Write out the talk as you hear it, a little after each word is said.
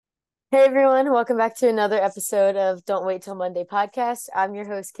Hey everyone, welcome back to another episode of Don't Wait Till Monday podcast. I'm your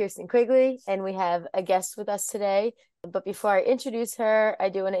host, Kirsten Quigley, and we have a guest with us today. But before I introduce her, I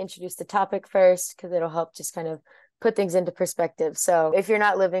do want to introduce the topic first because it'll help just kind of put things into perspective. So, if you're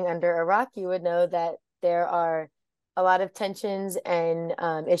not living under a rock, you would know that there are a lot of tensions and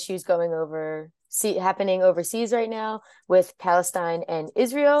issues happening overseas right now with Palestine and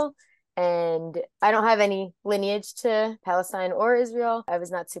Israel. And I don't have any lineage to Palestine or Israel. I was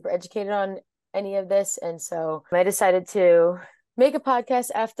not super educated on any of this. And so I decided to make a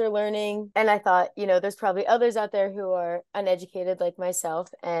podcast after learning. And I thought, there's probably others out there who are uneducated like myself.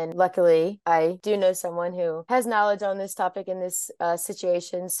 And luckily, I do know someone who has knowledge on this topic in this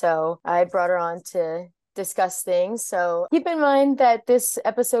situation. So I brought her on to discuss things. So keep in mind that this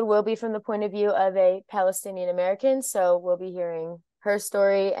episode will be from the point of view of a Palestinian-American. So we'll be hearing her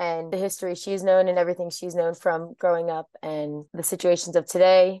story and the history she's known and everything she's known from growing up and the situations of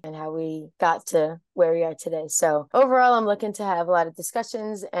today and how we got to where we are today. So overall, I'm looking to have a lot of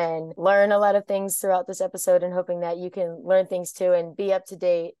discussions and learn a lot of things throughout this episode and hoping that you can learn things too and be up to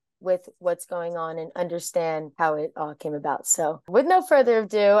date with what's going on and understand how it all came about. So with no further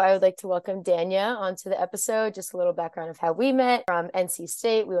ado, I would like to welcome Danya onto the episode. Just a little background of how we met from NC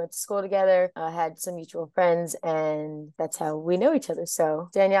State. We went to school together, had some mutual friends, and that's how we know each other. So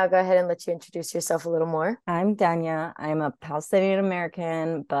Danya, I'll go ahead and let you introduce yourself a little more. I'm Danya. I'm a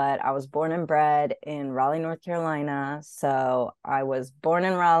Palestinian-American, but I was born and bred in Raleigh, North Carolina. So I was born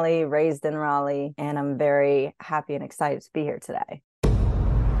in Raleigh, raised in Raleigh, and I'm very happy and excited to be here today.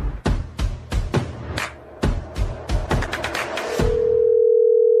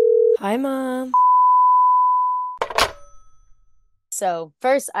 Hi, Mom. So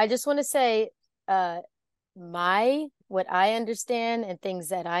first, I just want to say what I understand and things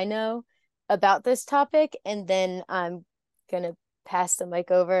that I know about this topic, and then I'm gonna pass the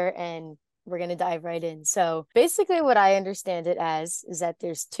mic over and we're gonna dive right in. So basically what I understand it as is that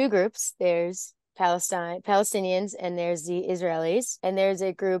there's two groups. There's Palestinians, and there's the Israelis, and there's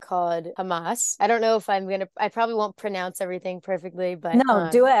a group called Hamas. I don't know if I probably won't pronounce everything perfectly, but No,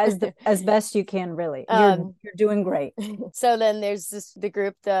 do it as best you can, really. You're doing great. So then there's the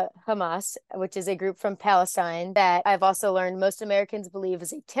group, the Hamas, which is a group from Palestine that I've also learned most Americans believe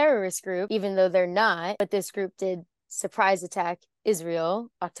is a terrorist group, even though they're not. But this group did surprise attack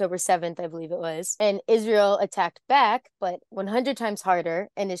Israel, October 7th, I believe it was. And Israel attacked back, but 100 times harder,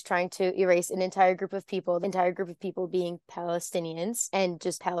 and is trying to erase an entire group of people, the entire group of people being Palestinians and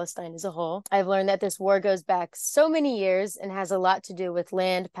just Palestine as a whole. I've learned that this war goes back so many years and has a lot to do with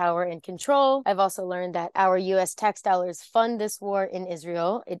land, power, and control. I've also learned that our US tax dollars fund this war in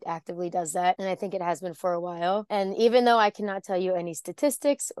Israel. It actively does that, and I think it has been for a while. And even though I cannot tell you any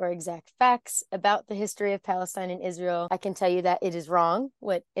statistics or exact facts about the history of Palestine and Israel, I can tell you that it is wrong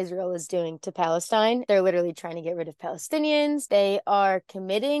what Israel is doing to Palestine. They're literally trying to get rid of Palestinians. They are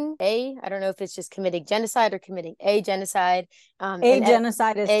I don't know if it's just committing genocide or committing a genocide.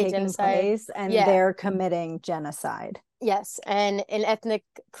 Genocide is taking place, and they're committing genocide. Yes, and an ethnic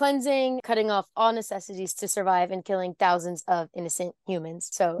cleansing, cutting off all necessities to survive and killing thousands of innocent humans.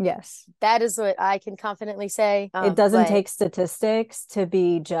 So yes, that is what I can confidently say. It doesn't take statistics to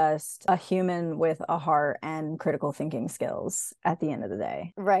be just a human with a heart and critical thinking skills at the end of the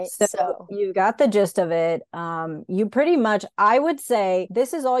day. Right. So you got the gist of it. You pretty much, I would say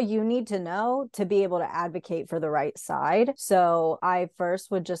this is all you need to know to be able to advocate for the right side. So I first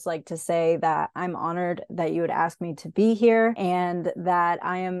would just like to say that I'm honored that you would ask me to be here, and that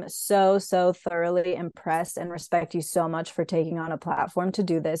I am so thoroughly impressed and respect you so much for taking on a platform to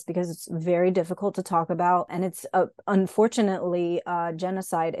do this, because it's very difficult to talk about, and it's unfortunately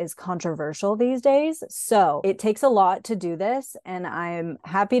genocide is controversial these days, so it takes a lot to do this. And I'm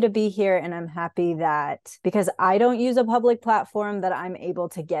happy to be here, and I'm happy that because I don't use a public platform, that I'm able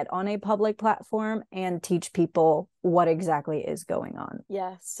to get on a public platform and teach people what exactly is going on.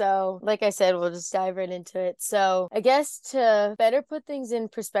 Yeah, so like I said, we'll just dive right into it. So I guess to better put things in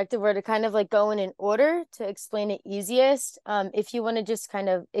perspective, or to kind of like go in an order to explain it easiest, if you want to just kind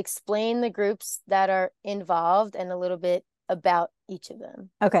of explain the groups that are involved and a little bit about each of them.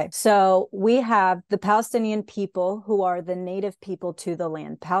 Okay, so we have the Palestinian people, who are the native people to the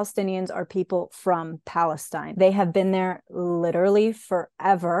land. Palestinians are people from Palestine. They have been there literally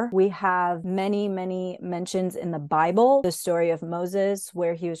forever. We have many mentions in the Bible, the story of Moses,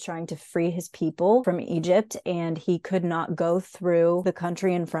 where he was trying to free his people from Egypt, and he could not go through the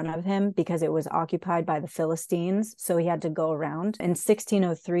country in front of him because it was occupied by the Philistines, so he had to go around. In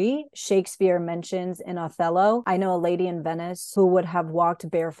 1603, Shakespeare mentions in Othello, I know a lady in Venice who would would have walked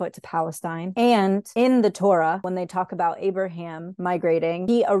barefoot to Palestine. And in the Torah, when they talk about Abraham migrating,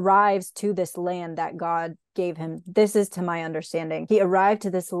 he arrives to this land that God gave him. This is to my understanding. He arrived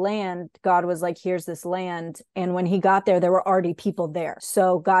to this land. God was like, here's this land. And when he got there, there were already people there.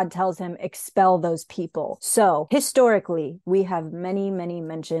 So God tells him, expel those people. So historically, we have many, many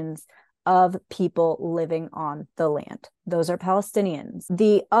mentions of people living on the land. Those are Palestinians.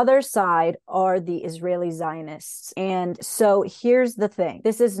 The other side are the Israeli Zionists. And so here's the thing.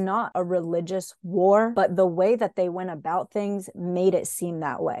 This is not a religious war, but the way that they went about things made it seem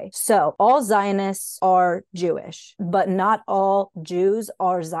that way. So all Zionists are Jewish, but not all Jews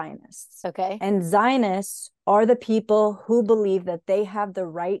are Zionists. Okay. And Zionists are the people who believe that they have the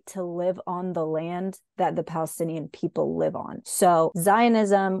right to live on the land that the Palestinian people live on. So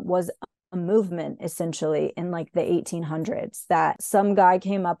Zionism was a movement essentially in like the 1800s that some guy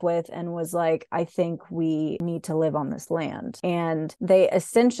came up with and was like, I think we need to live on this land. And they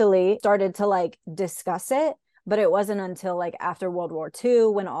essentially started to like discuss it. But it wasn't until like after World War II,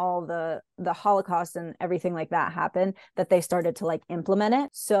 when all the Holocaust and everything like that happened, that they started to like implement it.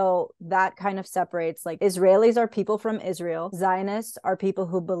 So that kind of separates, like, Israelis are people from Israel. Zionists are people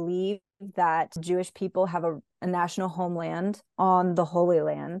who believe that Jewish people have a national homeland on the Holy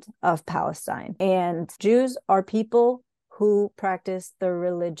Land of Palestine. And Jews are people who practice the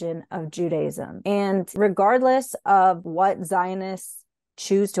religion of Judaism. And regardless of what Zionists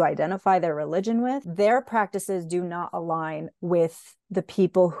choose to identify their religion with, their practices do not align with the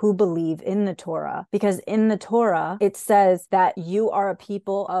people who believe in the Torah, because in the Torah, it says that you are a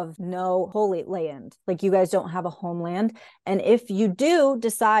people of no holy land. Like, you guys don't have a homeland. And if you do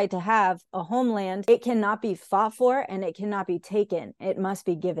decide to have a homeland, it cannot be fought for and it cannot be taken. It must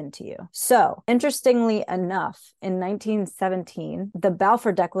be given to you. So, interestingly enough, in 1917, the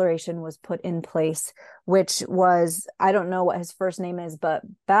Balfour Declaration was put in place, which was, I don't know what his first name is, but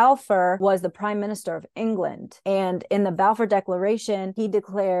Balfour was the Prime Minister of England. And in the Balfour Declaration, he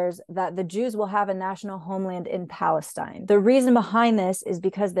declares that the Jews will have a national homeland in Palestine. The reason behind this is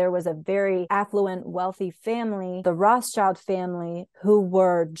because there was a very affluent, wealthy family, the Rothschild family, who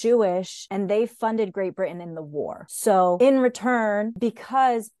were Jewish, and they funded Great Britain in the war. So in return,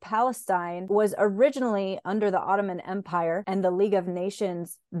 because Palestine was originally under the Ottoman Empire and the League of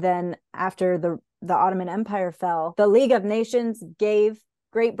Nations, then after the Ottoman Empire fell, the League of Nations gave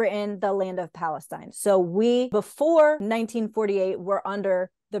Great Britain the land of Palestine. So we, before 1948, were under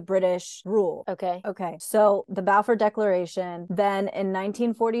the British rule. Okay. So the Balfour Declaration, then in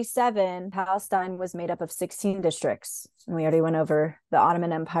 1947, Palestine was made up of 16 districts. And we already went over the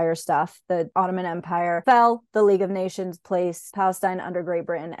Ottoman Empire stuff. The Ottoman Empire fell, the League of Nations placed Palestine under Great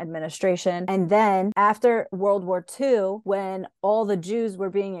Britain administration. And then after World War II, when all the Jews were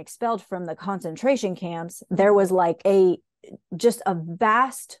being expelled from the concentration camps, there was like just a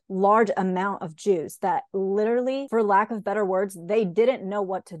vast, large amount of Jews that literally, for lack of better words, they didn't know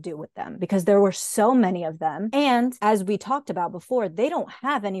what to do with them because there were so many of them. And as we talked about before, they don't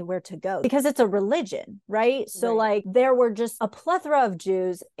have anywhere to go because it's a religion, right? So like, there were just a plethora of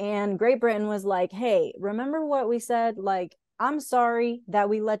Jews, and Great Britain was like, hey, remember what we said? Like, I'm sorry that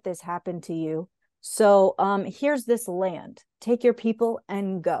we let this happen to you. So here's this land. Take your people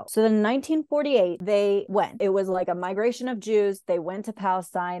and go. So in 1948, they went. It was like a migration of Jews. They went to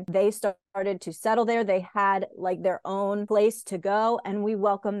Palestine. They started to settle there. They had like their own place to go, and we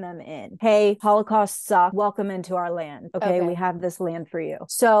welcomed them in. Hey, Holocaust sucked. Welcome into our land. Okay, we have this land for you.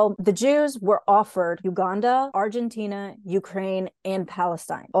 So the Jews were offered Uganda, Argentina, Ukraine, and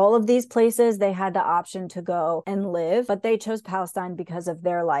Palestine. All of these places, they had the option to go and live, but they chose Palestine because of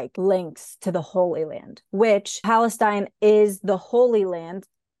their like links to the Holy Land, which Palestine is the Holy Land.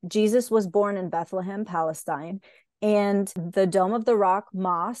 Jesus was born in Bethlehem, Palestine, and the Dome of the Rock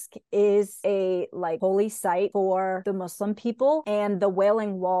Mosque is a like holy site for the Muslim people, and the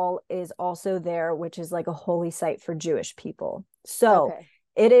Wailing Wall is also there, which is like a holy site for Jewish people. So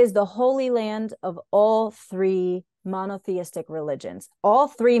it is the Holy Land of all three monotheistic religions. All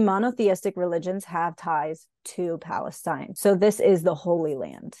three monotheistic religions have ties to Palestine. So this is the Holy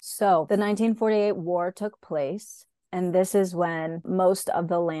Land. So the 1948 war took place. And this is when most of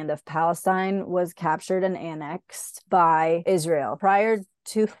the land of Palestine was captured and annexed by Israel. Prior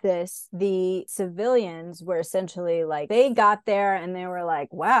to this, the civilians were essentially like, they got there and they were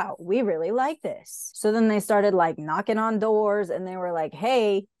like, wow, we really like this. So then they started like knocking on doors and they were like,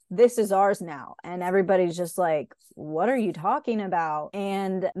 hey, this is ours now. And everybody's just like, what are you talking about?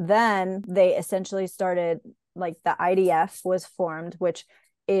 And then they essentially started, like, the IDF was formed, which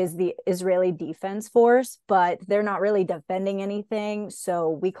is the Israeli Defense Force, but they're not really defending anything. So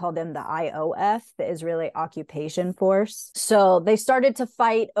we call them the IOF, the Israeli Occupation Force. So they started to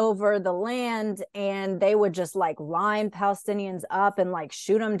fight over the land, and they would just like line Palestinians up and like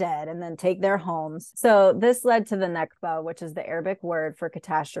shoot them dead and then take their homes. So this led to the Nakba, which is the Arabic word for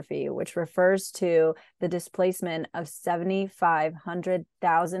catastrophe, which refers to the displacement of 7,500,000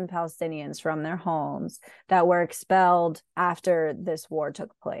 Palestinians from their homes that were expelled after this war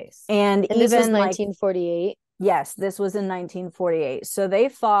took place. And even this was 1948. Yes, this was in 1948. So they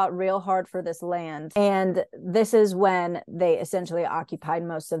fought real hard for this land. And this is when they essentially occupied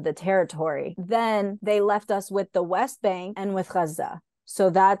most of the territory. Then they left us with the West Bank and with Gaza. So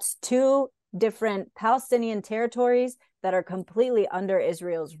that's two different Palestinian territories that are completely under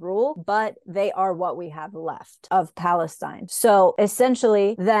Israel's rule, but they are what we have left of Palestine. So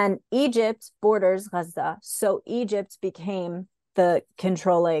essentially, then Egypt borders Gaza. So Egypt became the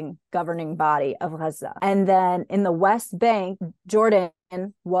controlling governing body of Gaza. And then in the West Bank, Jordan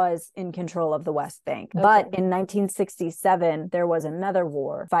was in control of the West Bank. Okay. But in 1967, there was another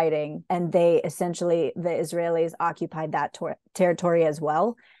war fighting, and they essentially, the Israelis occupied that territory as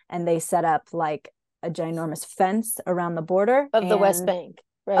well. And they set up like a ginormous fence around the border of the West Bank.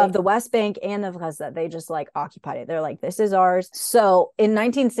 Right. Of the West Bank and of Gaza. They just like occupied it. They're like, this is ours. So in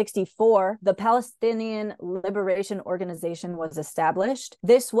 1964, the Palestinian Liberation Organization was established.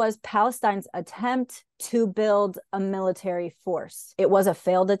 This was Palestine's attempt to build a military force. It was a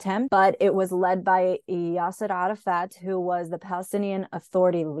failed attempt, but it was led by Yasser Arafat, who was the Palestinian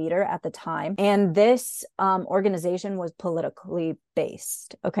Authority leader at the time. And this organization was politically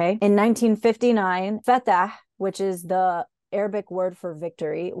based. Okay. In 1959, Fatah, which is the Arabic word for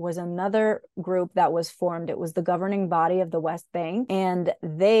victory, was another group that was formed. It was the governing body of the West Bank. And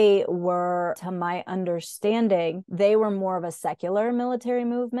they were, to my understanding, they were more of a secular military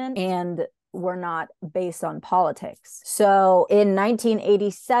movement and were not based on politics. So in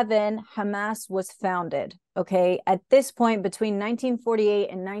 1987, Hamas was founded. Okay. At this point, between 1948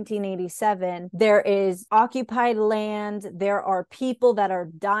 and 1987, there is occupied land. There are people that are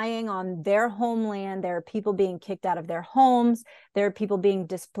dying on their homeland. There are people being kicked out of their homes. There are people being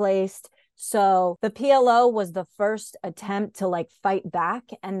displaced. So the PLO was the first attempt to like fight back,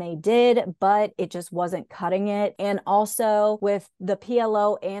 and they did, but it just wasn't cutting it. And also with the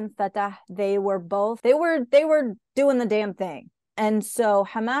PLO and Fatah, they were doing the damn thing. And so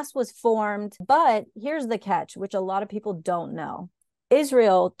Hamas was formed, but here's the catch, which a lot of people don't know.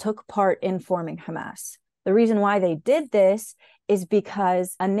 Israel took part in forming Hamas. The reason why they did this is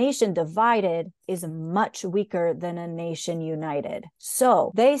because a nation divided is much weaker than a nation united.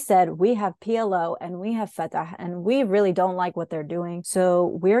 So they said, we have PLO and we have Fatah, and we really don't like what they're doing.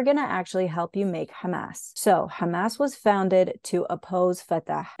 So we're going to actually help you make Hamas. So Hamas was founded to oppose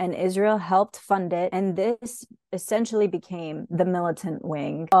Fatah, and Israel helped fund it. And this essentially became the militant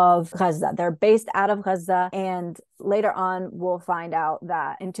wing of Gaza. They're based out of Gaza. And later on, we'll find out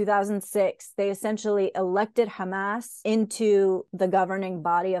that in 2006, they essentially elected Hamas into the governing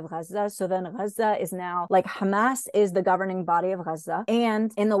body of Gaza. So then Gaza is now, like, Hamas is the governing body of Gaza.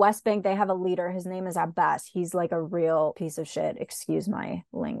 And in the West Bank, they have a leader. His name is Abbas. He's like a real piece of shit. Excuse my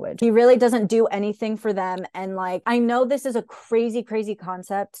language. He really doesn't do anything for them. And like, I know this is a crazy, crazy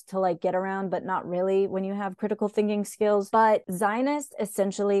concept to like get around, but not really when you have critical thinking skills. But Zionists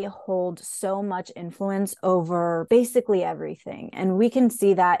essentially hold so much influence over basically everything. And we can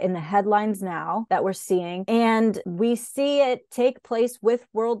see that in the headlines now that we're seeing. And we see it take place with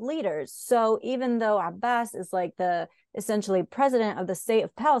world leaders. So even though Abbas is like the essentially president of the state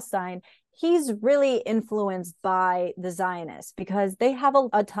of Palestine, he's really influenced by the Zionists because they have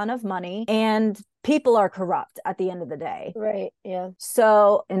a ton of money and people are corrupt at the end of the day. Right. Yeah.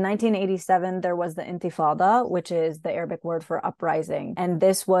 So in 1987, there was the Intifada, which is the Arabic word for uprising. And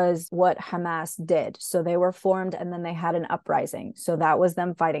this was what Hamas did. So they were formed and then they had an uprising. So that was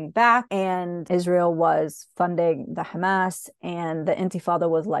them fighting back, and Israel was funding the Hamas, and the Intifada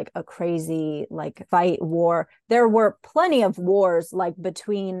was like a crazy like fight war. There were plenty of wars like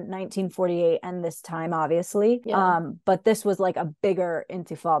between 1948 and this time, obviously. Yeah. But this was like a bigger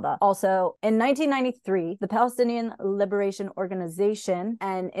Intifada. Also in 1993, the Palestinian Liberation Organization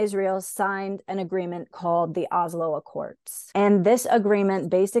and Israel signed an agreement called the Oslo Accords. And this agreement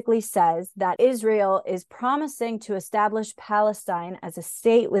basically says that Israel is promising to establish Palestine as a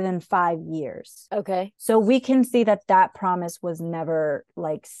state within 5 years. Okay. So we can see that that promise was never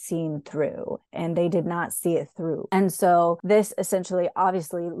like seen through, and they did not see it through. And so this essentially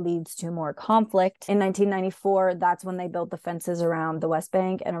obviously leads to into more conflict. In 1994, that's when they built the fences around the West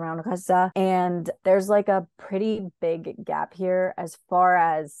Bank and around Gaza. And there's like a pretty big gap here as far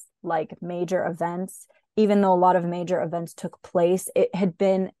as like major events. Even though a lot of major events took place, it had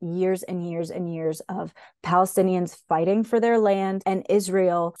been years and years and years of Palestinians fighting for their land and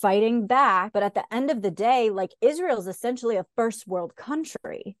Israel fighting back. But at the end of the day, like, Israel is essentially a first world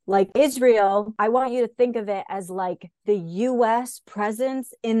country. Like, Israel, I want you to think of it as like the US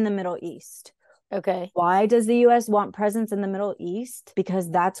presence in the Middle East. Okay. Why does the US want presence in the Middle East?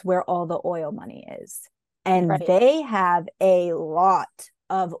 Because that's where all the oil money is. And they have a lot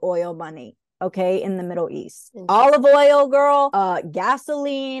of oil money. Okay, in the Middle East. Olive oil, girl,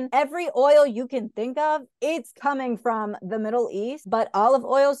 gasoline, every oil you can think of, it's coming from the Middle East, but olive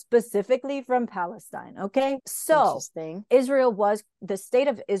oil specifically from Palestine. Okay, so the state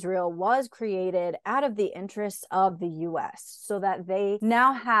of Israel was created out of the interests of the US so that they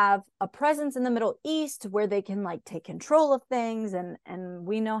now have a presence in the Middle East where they can like take control of things. And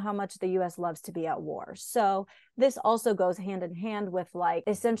we know how much the US loves to be at war. So this also goes hand in hand with like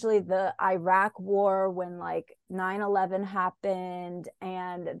essentially the Iraq war when like 9/11 happened.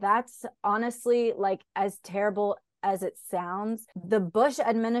 And that's honestly, like, as terrible as it sounds, the Bush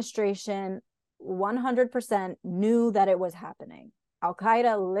administration 100% knew that it was happening.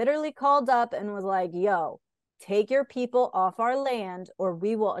 Al-Qaeda literally called up and was like, yo, take your people off our land or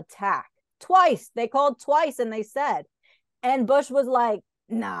we will attack. Twice. They called twice and they said. And Bush was like,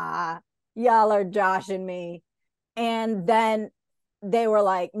 nah, y'all are joshing me. And then they were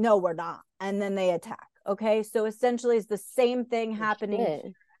like, no, we're not. And then they attack. Okay. So essentially it's the same thing happening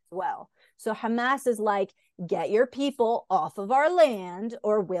as well. So Hamas is like, get your people off of our land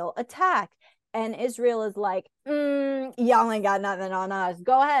or we'll attack. And Israel is like, y'all ain't got nothing on us.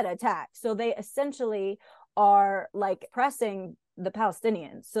 Go ahead, attack. So they essentially are like pressing the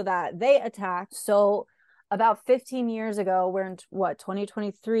Palestinians so that they attack. So about 15 years ago, we're in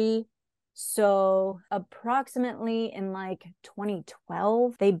 2023. So approximately in like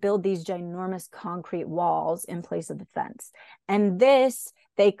 2012, they build these ginormous concrete walls in place of the fence. And this,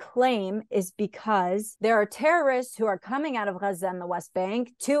 they claim, is because there are terrorists who are coming out of Gaza and the West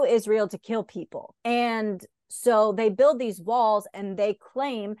Bank to Israel to kill people. And so they build these walls and they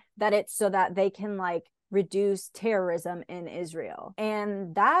claim that it's so that they can like reduce terrorism in Israel.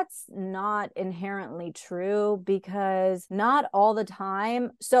 And that's not inherently true because not all the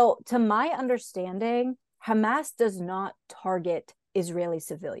time. So to my understanding, Hamas does not target Israeli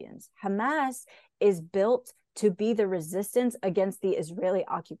civilians. Hamas is built to be the resistance against the Israeli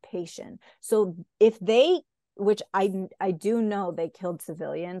occupation. So if they, which I do know they killed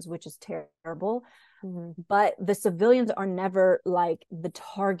civilians, which is terrible, but the civilians are never like the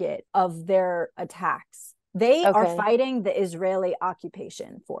target of their attacks. They are fighting the Israeli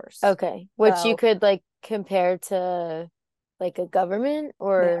occupation force. Okay. Which you could like compare to like a government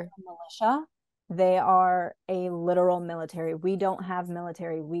or a militia. They are a literal military. We don't have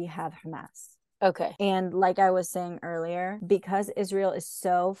military. We have Hamas. Okay. And like I was saying earlier, because Israel is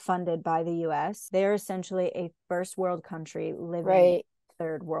so funded by the US, they're essentially a first world country living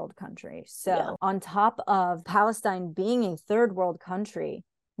third world country. So on top of Palestine being a third world country,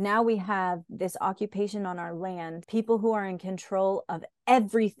 now we have this occupation on our land, people who are in control of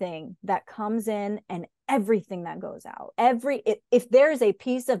everything that comes in and everything that goes out. If there's a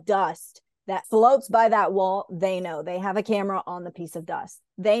piece of dust that floats by that wall, they know. They have a camera on the piece of dust.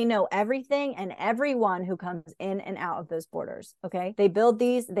 They know everything and everyone who comes in and out of those borders. Okay. They build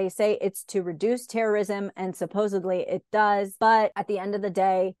these, they say it's to reduce terrorism, and supposedly it does. But at the end of the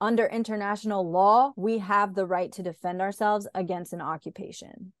day, under international law, we have the right to defend ourselves against an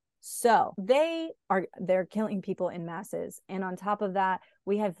occupation. So they're killing people in masses. And on top of that,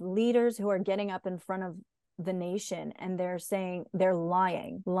 we have leaders who are getting up in front of the nation and they're saying they're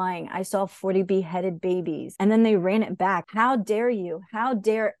lying. I saw 40 beheaded babies, and then they ran it back. How dare you? How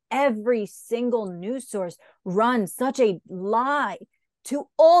dare every single news source run such a lie to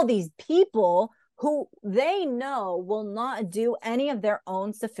all these people who they know will not do any of their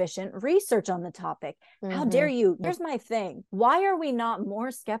own sufficient research on the topic? How dare you? Here's my thing. Why are we not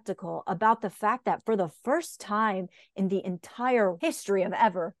more skeptical about the fact that for the first time in the entire history of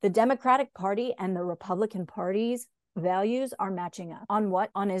ever, the Democratic Party and the Republican Party's values are matching up on what?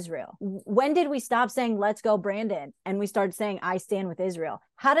 On Israel. When did we stop saying, let's go, Brandon? And we started saying, I stand with Israel.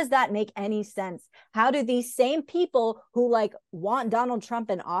 How does that make any sense? How do these same people who like want Donald Trump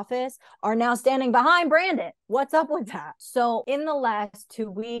in office are now standing behind Brandon? What's up with that? So in the last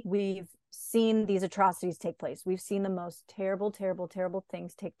 2 weeks, we've seen these atrocities take place. We've seen the most terrible, terrible, terrible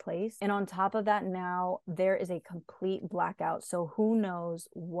things take place. And on top of that, now there is a complete blackout. So who knows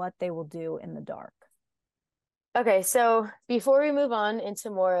what they will do in the dark. Okay, so before we move on into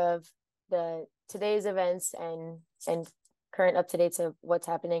more of the today's events and current up to dates of what's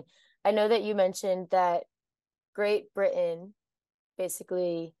happening, I know that you mentioned that Great Britain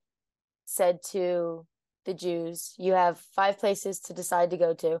basically said to the Jews, you have 5 places to decide to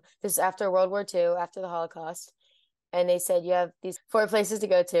go to. This is after World War II, after the Holocaust. And they said you have these 4 places to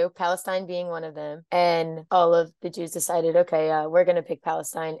go to, Palestine being one of them. And all of the Jews decided, okay, we're going to pick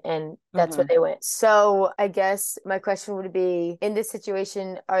Palestine. And that's where they went. So I guess my question would be, in this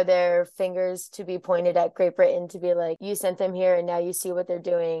situation, are there fingers to be pointed at Great Britain to be like, you sent them here and now you see what they're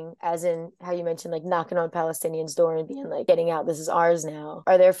doing, as in how you mentioned, like knocking on Palestinians' door and being like, getting out, this is ours now.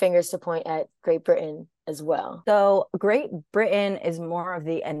 Are there fingers to point at Great Britain as well? So Great Britain is more of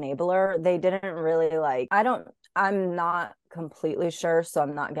the enabler. They didn't really I'm not completely sure, so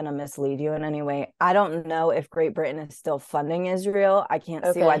I'm not going to mislead you in any way. I don't know if Great Britain is still funding Israel. I can't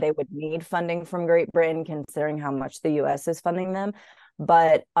see why they would need funding from Great Britain, considering how much the US is funding them.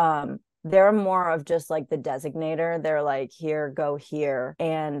 But they're more of just like the designator. They're like, here, go here.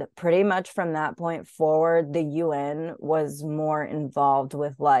 And pretty much from that point forward, the UN was more involved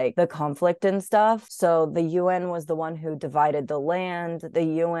with like the conflict and stuff. So the UN was the one who divided the land. The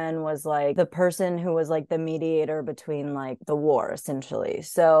UN was like the person who was like the mediator between like the war, essentially.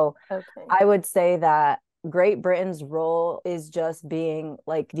 So I would say that Great Britain's role is just being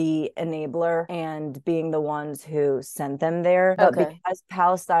like the enabler and being the ones who sent them there. But because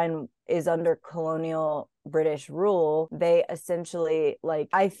Palestine is under colonial British rule, they essentially like,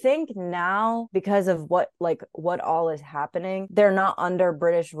 I think now because of what all is happening, they're not under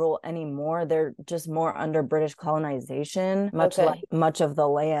British rule anymore. They're just more under British colonization, much like much of the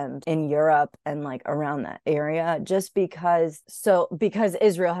land in Europe and like around that area, just because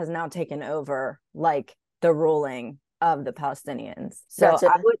Israel has now taken over like the ruling of the Palestinians. So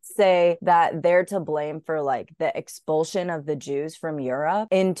I would say that they're to blame for like the expulsion of the Jews from Europe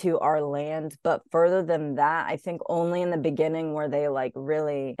into our land. But further than that, I think only in the beginning were they like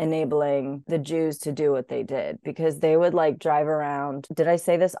really enabling the Jews to do what they did, because they would like drive around. Did I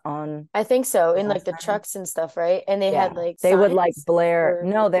say this on? I think so, in like the trucks and stuff, right? And they had like they would like blare.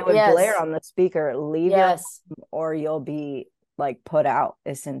 No, they would blare on the speaker, leave your home or you'll be like put out,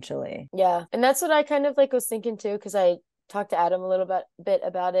 essentially. Yeah. And that's what I kind of like was thinking too, because I talked to Adam a little bit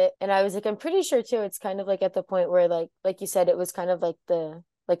about it, and I was like, I'm pretty sure too it's kind of like at the point where like you said, it was kind of like the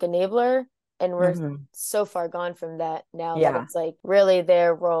like enabler, and we're so far gone from that now that it's like really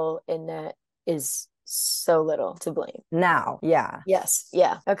their role in that is so little to blame now.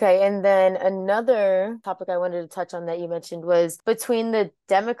 Okay. And then another topic I wanted to touch on that you mentioned was between the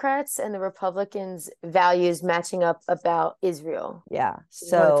Democrats and the Republicans' values matching up about Israel.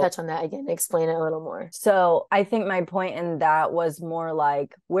 So you want to touch on that again, explain it a little more? So I think my point in that was more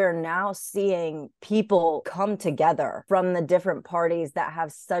like, we're now seeing people come together from the different parties that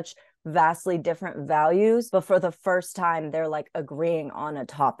have such vastly different values, but for the first time they're like agreeing on a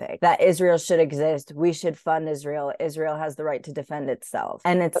topic that Israel should exist, we should fund Israel has the right to defend itself.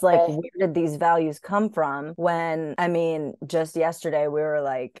 And it's like, where did these values come from? When I mean, just yesterday we were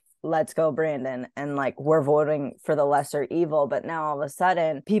like, let's go Brandon, and like we're voting for the lesser evil, but now all of a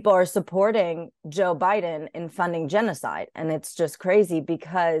sudden people are supporting Joe Biden in funding genocide. And it's just crazy,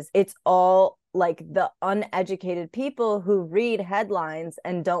 because it's all like the uneducated people who read headlines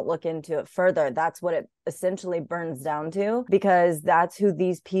and don't look into it further. That's what it essentially burns down to, because that's who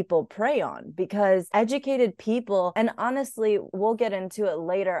these people prey on. Because educated people, and honestly, we'll get into it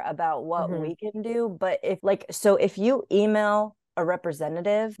later about what we can do, but if you email a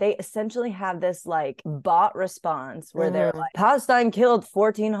representative, they essentially have this like bot response where they're like, Palestine killed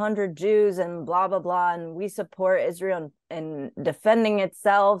 1,400 Jews and blah blah blah, and we support Israel in defending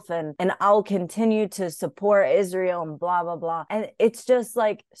itself, and I'll continue to support Israel and blah blah blah. And it's just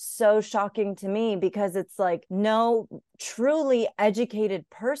like so shocking to me, because it's like no truly educated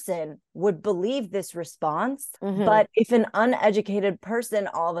person would believe this response. But if an uneducated person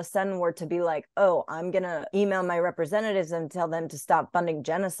all of a sudden were to be like, oh, I'm gonna email my representatives and tell them to stop funding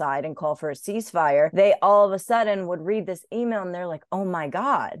genocide and call for a ceasefire, they all of a sudden would read this email and they're like, oh my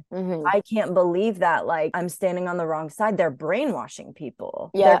God, I can't believe that, like I'm standing on the wrong side. They're brainwashing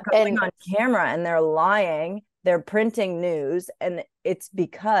people. They're going on camera and they're lying. They're printing news, and it's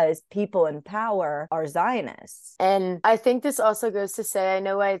because people in power are Zionists. And I think this also goes to say, I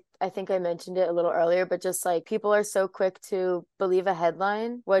know I think I mentioned it a little earlier, but just like people are so quick to believe a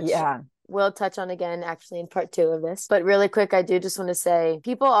headline, which we'll touch on again actually in part 2 of this. But really quick, I do just want to say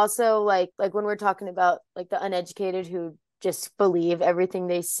people also like when we're talking about like the uneducated who just believe everything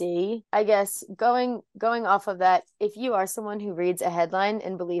they see. I guess going off of that, if you are someone who reads a headline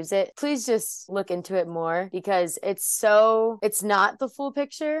and believes it, please just look into it more because it's not the full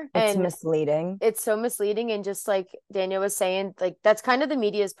picture It's and misleading. it's so misleading. And just like Daniel was saying, like that's kind of the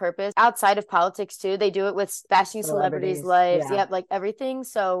media's purpose outside of politics too. They do it with bashing celebrities' lives. Yeah. Like everything.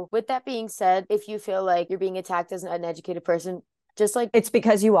 So with that being said, if you feel like you're being attacked as an uneducated person, just like it's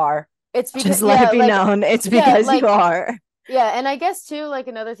because you are. it's because Just let it be known. It's because you are. Yeah, and I guess too, like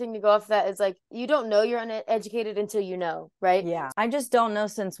another thing to go off of that is like you don't know you're uneducated until you know, right? Yeah. I just don't know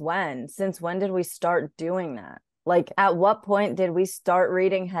since when. Since when did we start doing that? Like at what point did we start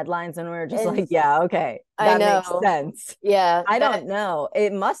reading headlines and we were just And like, yeah, okay, I that makes know. sense. Yeah, I don't know.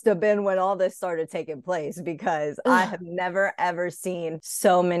 It must have been when all this started taking place because I have never ever seen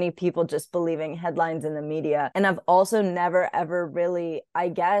so many people just believing headlines in the media. And I've also never ever really, I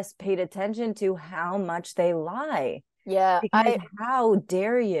guess, paid attention to how much they lie. Yeah, Because how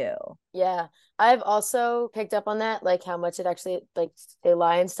dare you? Yeah, I've also picked up on that, like how much it actually like they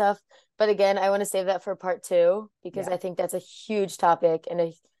lie and stuff. But again, I want to save that for part 2 because Yeah. I think that's a huge topic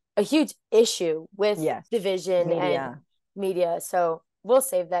and a huge issue with Yes. division and Media. media. So we'll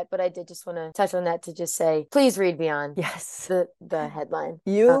save that. But I did just want to touch on that to just say, please read beyond Yes. the headline.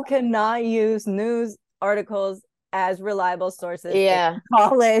 You cannot use news articles as reliable sources in Yeah,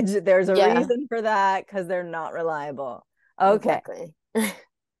 college. There's a yeah, reason for that because they're not reliable. Okay. exactly.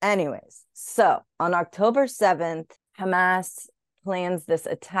 Anyways, so on October 7th, Hamas plans this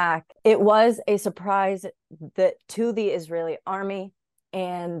attack. It was a surprise to the Israeli army,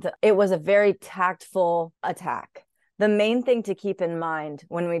 and it was a very tactful attack. The main thing to keep in mind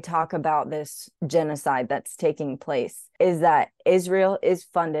when we talk about this genocide that's taking place is that Israel is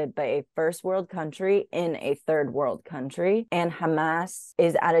funded by a first world country in a third world country, and Hamas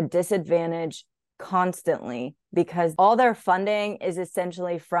is at a disadvantage constantly because all their funding is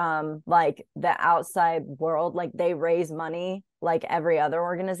essentially from like the outside world. Like they raise money like every other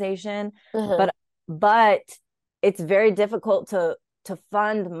organization, Uh-huh. but it's very difficult to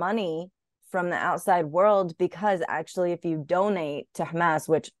fund money from the outside world because actually if you donate to Hamas,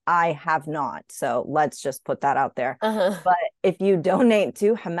 which I have not, so let's just put that out there, Uh-huh. but if you donate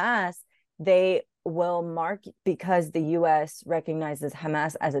to Hamas, they will mark because the US recognizes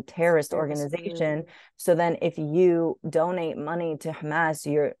Hamas as a terrorist organization. So then if you donate money to Hamas,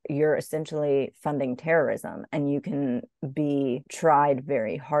 you're essentially funding terrorism and you can be tried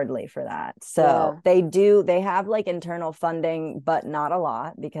very hardly for that. So they have like internal funding, but not a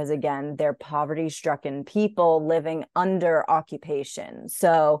lot because again, they're poverty-stricken people living under occupation.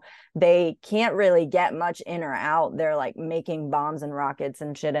 So they can't really get much in or out. They're like making bombs and rockets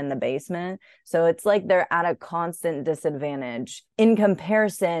and shit in the basement. So it's like they're at a constant disadvantage in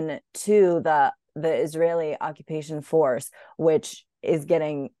comparison to the Israeli occupation force, which is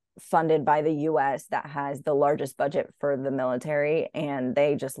getting funded by the US that has the largest budget for the military, and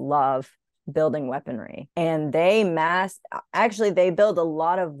they just love building weaponry. And they build a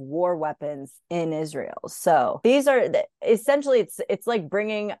lot of war weapons in Israel. So these are essentially it's like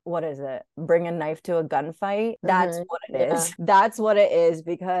bring a knife to a gunfight. That's what it is. That's what it is,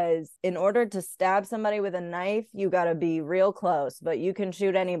 because in order to stab somebody with a knife, you got to be real close, but you can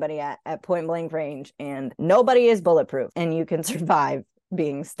shoot anybody at point blank range and nobody is bulletproof and you can survive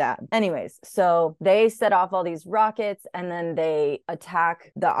being stabbed. Anyways, so they set off all these rockets and then they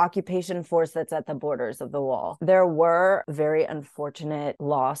attack the occupation force that's at the borders of the wall. There were very unfortunate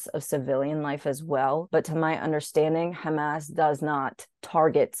loss of civilian life as well, but to my understanding, Hamas does not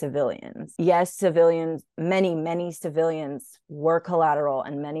target civilians. Yes, civilians, many civilians were collateral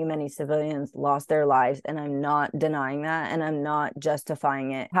and many civilians lost their lives, and I'm not denying that and I'm not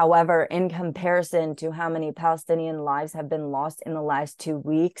justifying it. However, in comparison to how many Palestinian lives have been lost in the last 2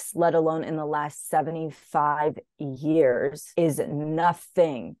 weeks, let alone in the last 75 years, is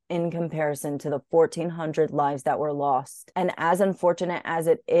nothing in comparison to the 1,400 lives that were lost. And as unfortunate as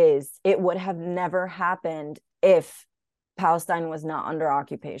it is, it would have never happened if Palestine was not under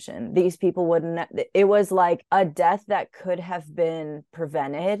occupation. These people wouldn't, it was like a death that could have been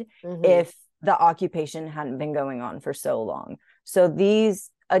prevented if the occupation hadn't been going on for so long. So these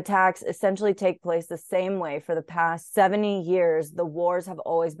attacks essentially take place the same way for the past 70 years. The wars have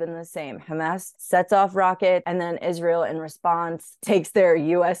always been the same. Hamas sets off rockets, and then Israel in response takes their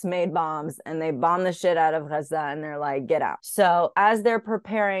US made bombs and they bomb the shit out of Gaza and they're like, get out. So as they're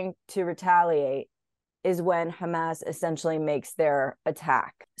preparing to retaliate is when Hamas essentially makes their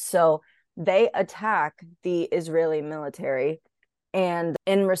attack. So they attack the Israeli military And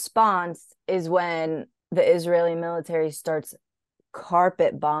in response is when the Israeli military starts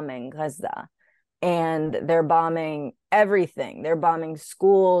carpet bombing Gaza. And they're bombing everything. They're bombing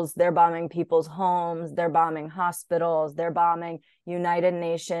schools, they're bombing people's homes, they're bombing hospitals, they're bombing United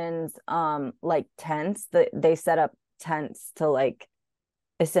Nations like tents. They set up tents to like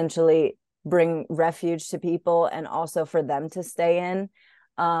essentially bring refuge to people and also for them to stay in.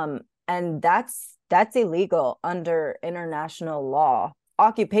 And that's illegal under international law.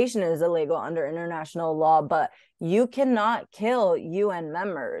 Occupation is illegal under international law, but you cannot kill UN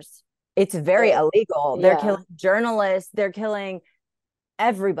members. It's very illegal. They're killing journalists, they're killing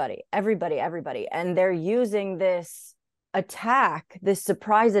everybody. And they're using this attack, this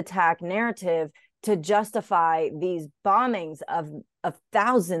surprise attack narrative to justify these bombings of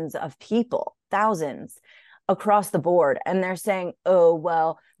thousands of people, thousands across the board. And they're saying, oh,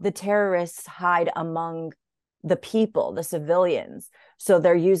 well, the terrorists hide among the people, the civilians. So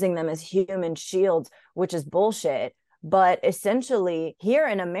they're using them as human shields, which is bullshit. But essentially, here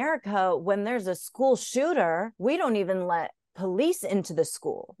in America, when there's a school shooter, we don't even let police into the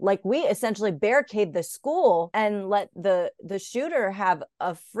school. Like, we essentially barricade the school and let the shooter have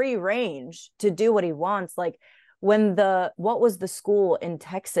a free range to do what he wants. Like, when what was the school in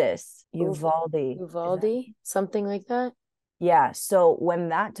Texas? Uvalde, something like that. Yeah. So when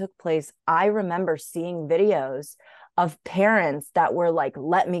that took place, I remember seeing videos of parents that were like,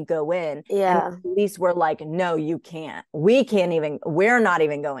 let me go in. Yeah. And the police were like, no, you can't. We're not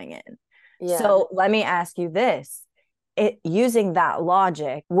even going in. Yeah. So let me ask you this. Using that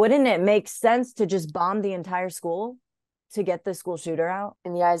logic, wouldn't it make sense to just bomb the entire school to get the school shooter out?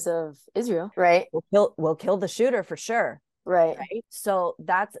 In the eyes of Israel, right? We'll kill the shooter for sure. Right. So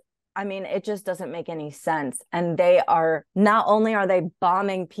it just doesn't make any sense. And not only are they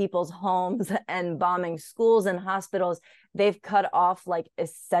bombing people's homes and bombing schools and hospitals, they've cut off like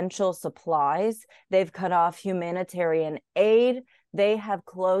essential supplies. They've cut off humanitarian aid. They have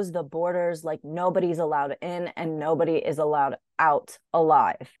closed the borders, like nobody's allowed in and nobody is allowed out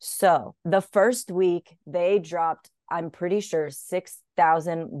alive. So the first week they dropped, I'm pretty sure,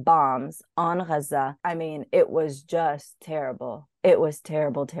 6,000 bombs on Gaza. I mean, it was just terrible. It was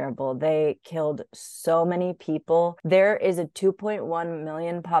terrible. They killed so many people. There is a 2.1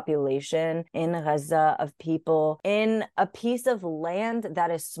 million population in Gaza of people in a piece of land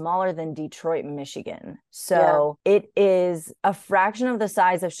that is smaller than Detroit, Michigan. So It is a fraction of the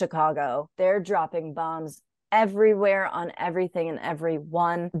size of Chicago. They're dropping bombs everywhere on everything and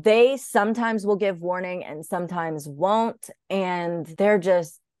everyone. They sometimes will give warning and sometimes won't. And they're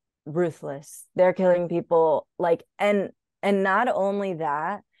just ruthless. They're killing people and not only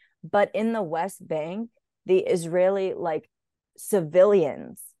that, but in the West Bank, the Israeli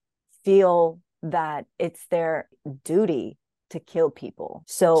civilians feel that it's their duty to kill people.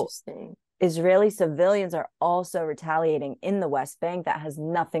 So Israeli civilians are also retaliating in the West Bank. That has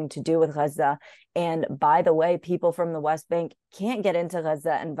nothing to do with Gaza. And by the way, people from the West Bank can't get into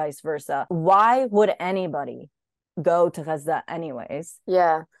Gaza and vice versa. Why would anybody go to Gaza anyways?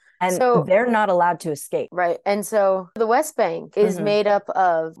 Yeah. And so they're not allowed to escape. Right. And so the West Bank is made up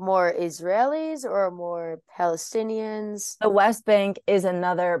of more Israelis or more Palestinians? The West Bank is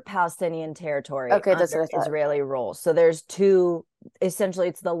another Palestinian territory. Okay, that's what I thought. Israeli rule. So there's two, essentially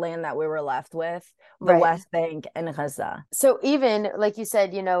it's the land that we were left with, the West Bank and Gaza. So even like you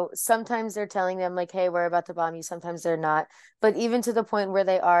said, sometimes they're telling them like, hey, we're about to bomb you. Sometimes they're not. But even to the point where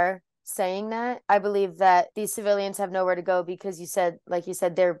they are saying that, I believe that these civilians have nowhere to go because like you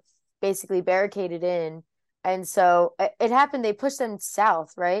said, they're basically barricaded in. And so it happened. They pushed them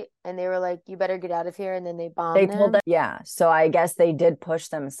south, right? And they were like, you better get out of here. And then they bombed them. Yeah. So I guess they did push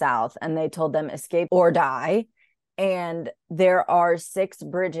them south and they told them escape or die. And there are 6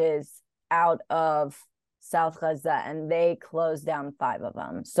 bridges out of South Gaza and they closed down 5 of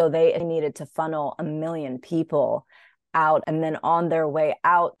them. So they needed to funnel 1 million people out, and then on their way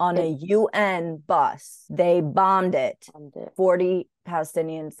out on a UN bus, they bombed it. 40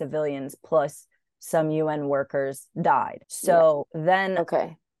 Palestinian civilians plus some UN workers died. So then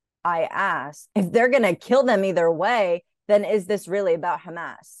I asked, if they're going to kill them either way, then is this really about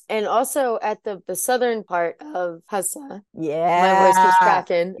Hamas? And also at the southern part of Gaza, my voice keeps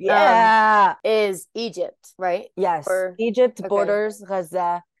cracking, is Egypt, right? Yes, Egypt borders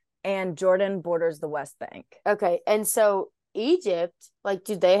Gaza and Jordan borders the West Bank. Okay, and so Egypt,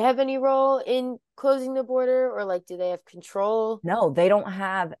 do they have any role in closing the border, or do they have control? No, they don't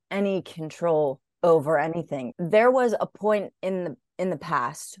have any control over anything. There was a point in in the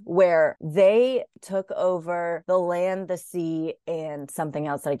past where they took over the land, the sea, and something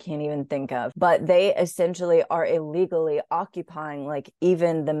else that I can't even think of. But they essentially are illegally occupying like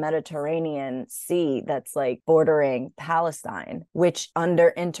even the Mediterranean Sea that's like bordering Palestine, which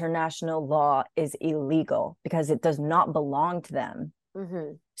under international law is illegal because it does not belong to them.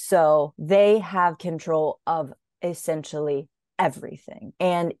 Mm-hmm. So they have control of essentially everything.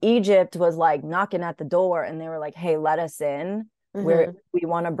 And Egypt was like knocking at the door and they were like, hey, let us in. Mm-hmm. We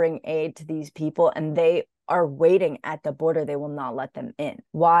want to bring aid to these people. And they are waiting at the border. They will not let them in.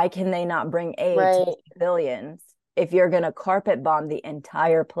 Why can they not bring aid to civilians? If you're going to carpet bomb the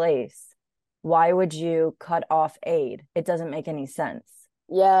entire place, why would you cut off aid? It doesn't make any sense.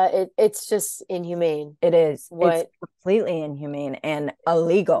 Yeah, it's just inhumane. It is. What It's completely inhumane and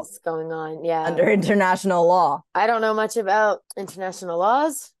illegal is going on? Yeah. under international law. I don't know much about international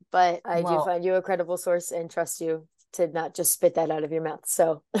laws, but I do Well, find you a credible source and trust you to not just spit that out of your mouth.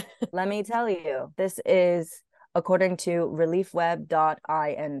 So let me tell you, this is according to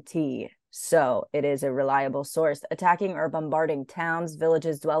reliefweb.int. So it is a reliable source. Attacking or bombarding towns,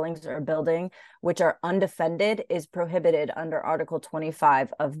 villages, dwellings, or building which are undefended is prohibited under Article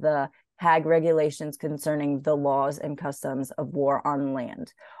 25 of the Hague Regulations concerning the laws and customs of war on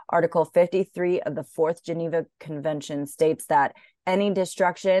land. Article 53 of the Fourth Geneva Convention states that any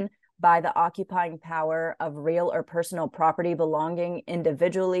destruction by the occupying power of real or personal property belonging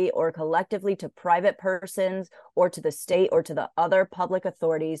individually or collectively to private persons or to the state or to the other public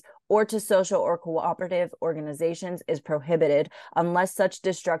authorities or to social or cooperative organizations is prohibited unless such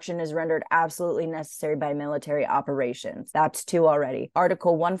destruction is rendered absolutely necessary by military operations. That's two already.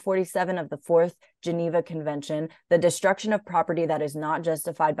 Article 147 of the Fourth Geneva Convention, the destruction of property that is not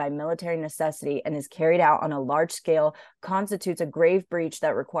justified by military necessity and is carried out on a large scale constitutes a grave breach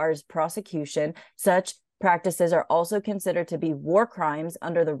that requires prosecution. Such practices are also considered to be war crimes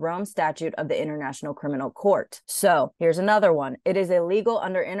under the Rome Statute of the International Criminal Court. So here's another one. It is illegal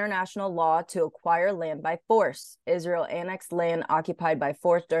under international law to acquire land by force. Israel annexed land occupied by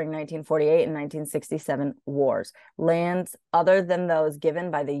force during 1948 and 1967 wars. Lands other than those given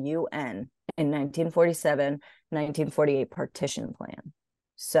by the UN in 1947-1948 partition plan.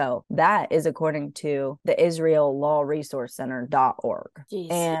 So that is according to the Israel Law Resource Center.org.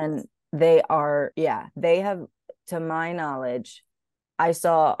 Jeez. And they have, to my knowledge, I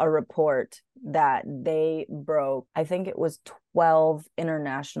saw a report that they broke, I think it was 12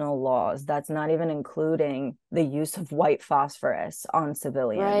 international laws. That's not even including the use of white phosphorus on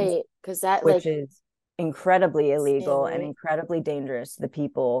civilians. Right, because that which is incredibly illegal and right? incredibly dangerous to the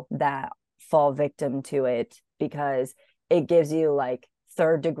people that fall victim to it, because it gives you like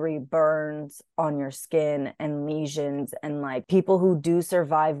third-degree burns on your skin and lesions, and like people who do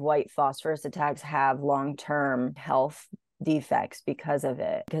survive white phosphorus attacks have long-term health defects because of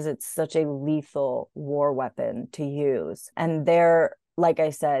it, because it's such a lethal war weapon to use. And they're, like I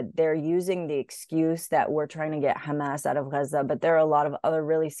said, they're using the excuse that we're trying to get Hamas out of Gaza, but there are a lot of other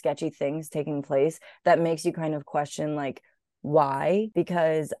really sketchy things taking place that makes you kind of question, like, why?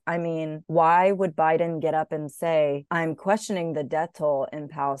 Because, I mean, why would Biden get up and say, I'm questioning the death toll in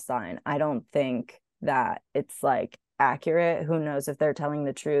Palestine? I don't think that it's like accurate. Who knows if they're telling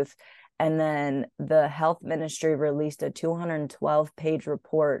the truth? And then the health ministry released a 212-page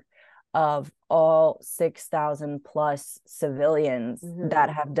report of all 6,000 plus civilians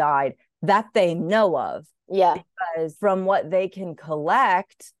that have died that they know of. Yeah. Because from what they can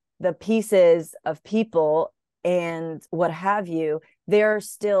collect, the pieces of people and what have you, there are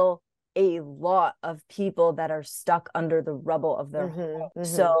still a lot of people that are stuck under the rubble of their home.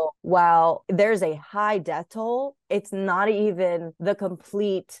 So while there's a high death toll, it's not even the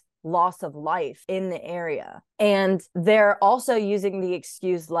complete loss of life in the area. And they're also using the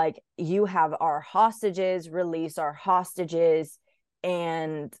excuse like, you have our hostages, release our hostages.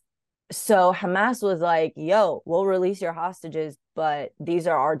 And so Hamas was like, yo, we'll release your hostages, but these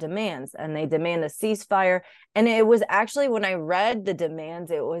are our demands. And they demand a ceasefire. And it was actually, when I read the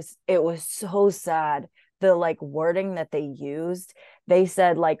demands, it was so sad. The like wording that they used, they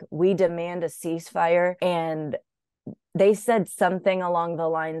said like, we demand a ceasefire. And they said something along the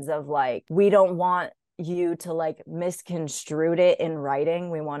lines of like, we don't want you to like misconstrue it in writing.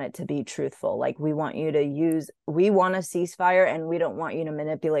 We want it to be truthful. Like, we want you to we want a ceasefire, and we don't want you to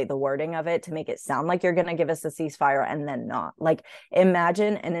manipulate the wording of it to make it sound like you're going to give us a ceasefire and then not. Like,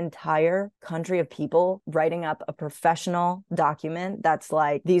 imagine an entire country of people writing up a professional document that's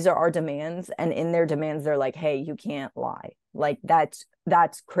like, these are our demands. And in their demands, they're like, hey, you can't lie. Like, that's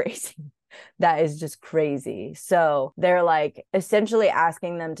crazy. That is just crazy. So they're like essentially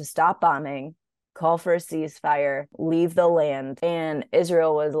asking them to stop bombing, call for a ceasefire, leave the land. And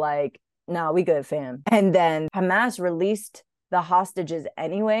Israel was like, nah, we good, fam. And then Hamas released the hostages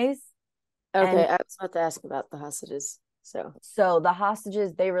anyways. Okay, And I was about to ask about the hostages. so the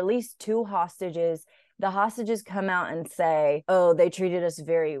hostages, they released two hostages. The hostages come out and say, oh, they treated us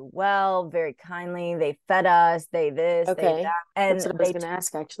very well, very kindly. They fed us, they this, they Okay, that. that's And what I was gonna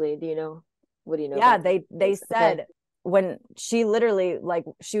ask actually. What do you know yeah, about they this? Okay. said when she literally, like,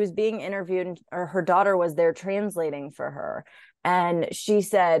 she was being interviewed, or her daughter was there translating for her, and she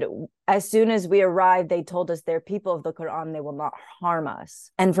said, as soon as we arrived, they told us they're people of the Quran, they will not harm us.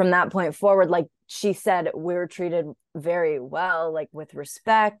 And from that point forward, like she said, we were treated very well, like with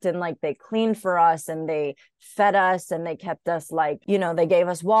respect, and like they cleaned for us and they fed us and they kept us, like, they gave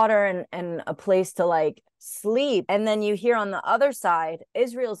us water and a place to like sleep. And then you hear on the other side,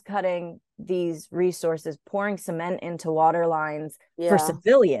 Israel's cutting these resources, pouring cement into water lines for Yeah.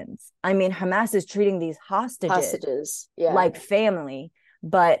 civilians. I mean, Hamas is treating these hostages Yeah. like family,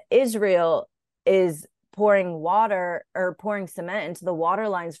 but Israel is pouring water or pouring cement into the water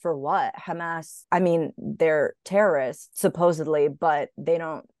lines for what? Hamas, I mean, they're terrorists supposedly, but they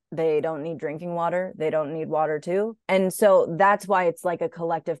don't need drinking water. They don't need water too. And so that's why it's like a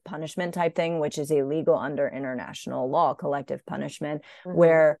collective punishment type thing, which is illegal under international law, collective punishment,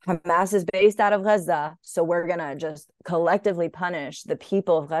 where Hamas is based out of Gaza. So we're going to just collectively punish the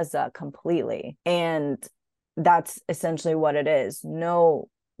people of Gaza completely. And that's essentially what it is. No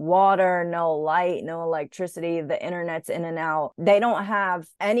water, no light, no electricity, the internet's in and out. They don't have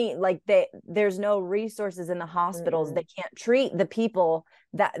any, like, there's no resources in the hospitals. They can't treat the people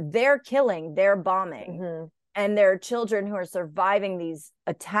that they're killing, they're bombing. And there are children who are surviving these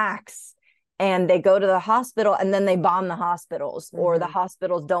attacks, and they go to the hospital and then they bomb the hospitals, or the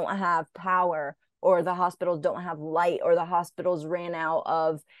hospitals don't have power, or the hospitals don't have light, or the hospitals ran out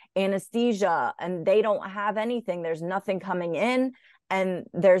of anesthesia and they don't have anything. There's nothing coming in and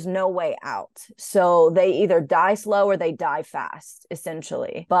there's no way out. So they either die slow or they die fast,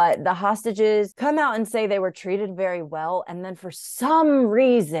 essentially. But the hostages come out and say they were treated very well. And then for some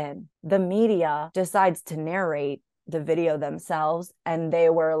reason, the media decides to narrate the video themselves, and they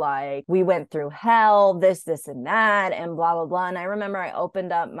were like, we went through hell, this and that, and blah blah blah. And I remember I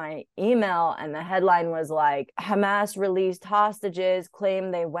opened up my email and the headline was like, Hamas released hostages,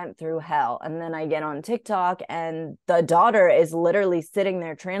 claim they went through hell. And then I get on TikTok and the daughter is literally sitting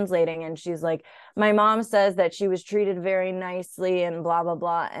there translating, and she's like, my mom says that she was treated very nicely and blah blah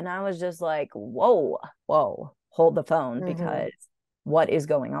blah. And I was just like, whoa, hold the phone, because what is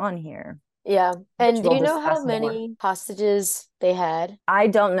going on here? Yeah. And Which do we'll you know how discuss more. many hostages they had? I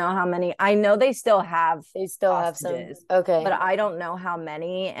don't know how many. I know they still have They still have some. hostages, Okay. but I don't know how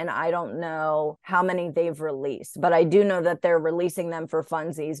many, and I don't know how many they've released. But I do know that they're releasing them for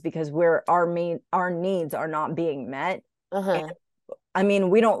funsies because our needs are not being met. And, I mean,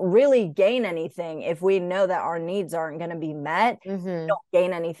 we don't really gain anything if we know that our needs aren't going to be met. We don't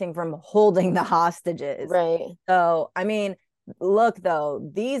gain anything from holding the hostages. Right. So, I mean, look,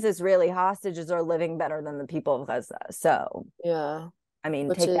 though, these Israeli hostages are living better than the people of Gaza. So, yeah, I mean,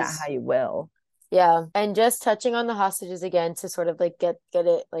 take that how you will. Yeah. And just touching on the hostages again to sort of like get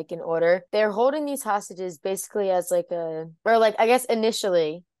it like in order. They're holding these hostages basically as like I guess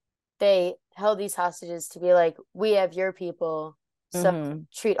initially they held these hostages to be like, we have your people, so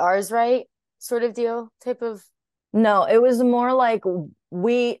treat ours right, sort of deal, type of. No, it was more like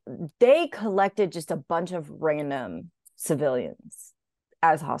they collected just a bunch of random civilians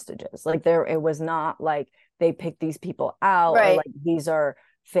as hostages. Like, it was not like they picked these people out, or like these are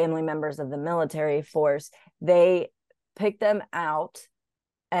family members of the military force. They picked them out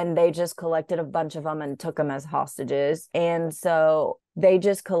and they just collected a bunch of them and took them as hostages. And so they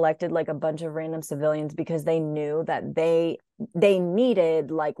just collected like a bunch of random civilians because they knew that they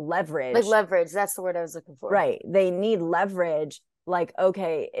needed like leverage. Like leverage, that's the word I was looking for. Right. They need leverage. Like,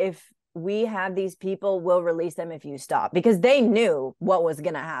 okay, if we have these people, we'll release them if you stop, because they knew what was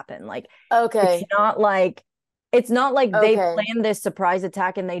going to happen. Like, it's not like they planned this surprise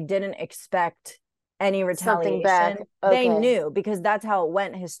attack and they didn't expect any retaliation. Back. They knew, because that's how it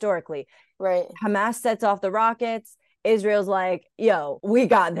went historically. Right. Hamas sets off the rockets. Israel's like, yo, we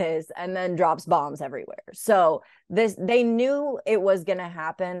got this, and then drops bombs everywhere. So they knew it was going to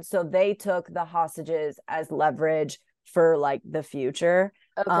happen. So they took the hostages as leverage for like the future.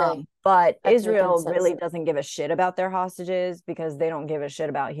 Okay. But That's the Israel really consensus. doesn't give a shit about their hostages because they don't give a shit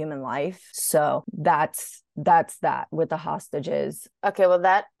about human life. So that's that with the hostages. Okay, well,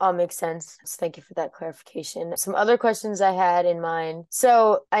 that all makes sense. So thank you for that clarification. Some other questions I had in mind.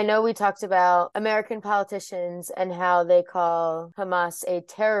 So I know we talked about American politicians and how they call Hamas a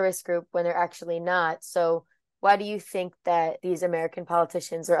terrorist group when they're actually not. So why do you think that these American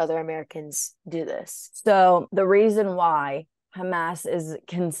politicians or other Americans do this? So the reason why Hamas is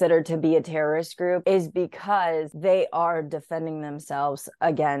considered to be a terrorist group is because they are defending themselves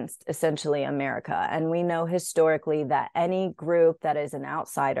against essentially America. And we know historically that any group that is an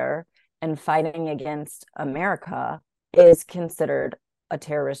outsider and fighting against America is considered a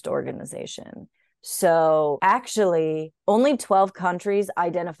terrorist organization. So actually, only 12 countries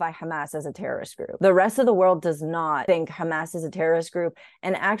identify Hamas as a terrorist group. The rest of the world does not think Hamas is a terrorist group.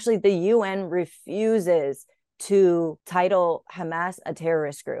 And actually, the UN refuses to title Hamas a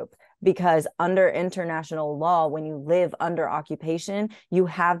terrorist group because under international law, when you live under occupation, you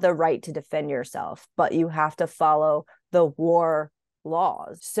have the right to defend yourself, but you have to follow the war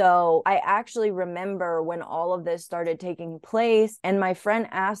laws. So I actually remember when all of this started taking place and my friend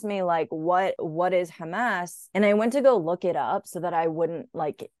asked me like what is Hamas, and I went to go look it up so that I wouldn't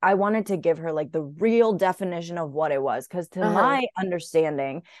like, I wanted to give her like the real definition of what it was, because to my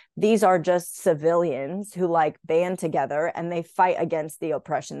understanding these are just civilians who like band together and they fight against the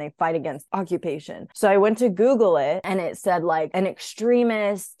oppression, they fight against occupation. So I went to Google it and it said like an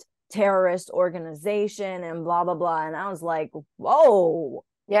extremist terrorist organization and blah blah blah, and I was like, whoa.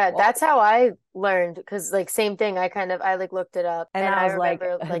 Yeah, that's how I learned because like same thing. I like looked it up And and I I was like,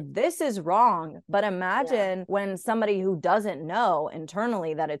 remember like this is wrong. But imagine when somebody who doesn't know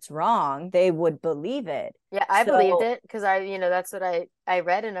internally that it's wrong, they would believe it. yeah, I believed So it because that's what I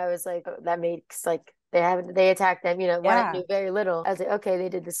read and I was like, oh, that makes like they attacked them, when I yeah. knew very little. I was like, okay, they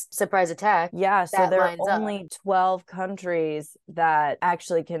did this surprise attack. Yeah, so That there are lines up. only 12 countries that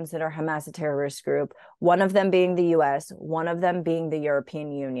actually consider Hamas a terrorist group, one of them being the US, one of them being the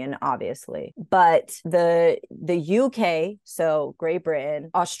European Union, obviously. But the UK, so Great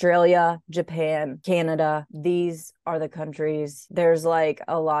Britain, Australia, Japan, Canada, these are the countries. There's like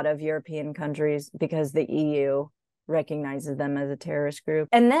a lot of European countries because the EU recognizes them as a terrorist group.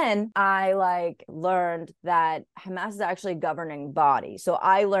 And then I like learned that Hamas is actually a governing body. So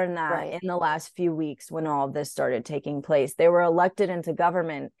I learned that Right. in the last few weeks when all of this started taking place. They were elected into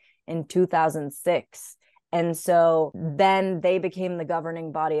government in 2006. And so then they became the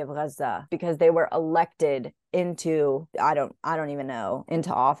governing body of Gaza because they were elected into, I don't even know,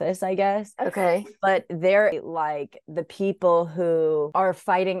 into office, I guess. Okay. But they're like the people who are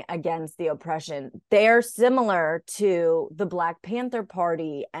fighting against the oppression. They're similar to the Black Panther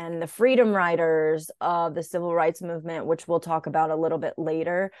Party and the Freedom Riders of the Civil Rights Movement, which we'll talk about a little bit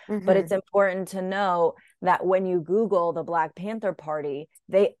later. But it's important to know that when you Google the Black Panther Party,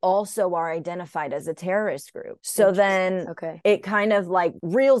 they also are identified as a terrorist group. So then Okay. it kind of like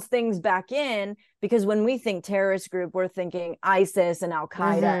reels things back in, because when we think terrorist group, we're thinking ISIS and Al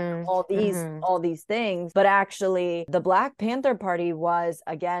Qaeda, all these things. But actually, the Black Panther Party was,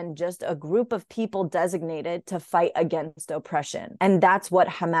 again, just a group of people designated to fight against oppression. And that's what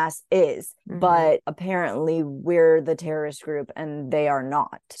Hamas is. But apparently, we're the terrorist group and they are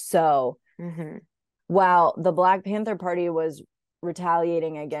not. So while the Black Panther Party was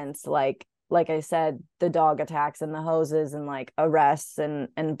retaliating against like I said, the dog attacks and the hoses and like arrests and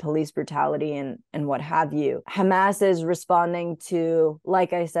police brutality and what have you, Hamas is responding to,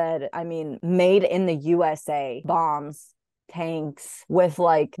 like I said, I mean, made in the USA bombs, tanks, with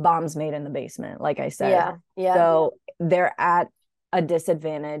like bombs made in the basement, like I said. Yeah. So they're at a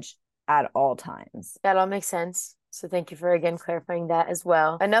disadvantage at all times. That all makes sense. So thank you for again clarifying that as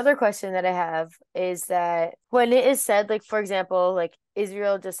well. Another question that I have is that when it is said, like, for example, like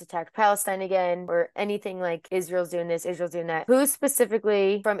Israel just attacked Palestine again, or anything like Israel's doing this, Israel's doing that, who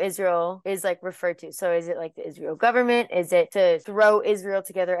specifically from Israel is like referred to? So is it like the Israel government? Is it to throw Israel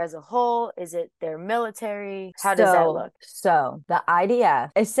together as a whole? Is it their military? How does that look? So the IDF,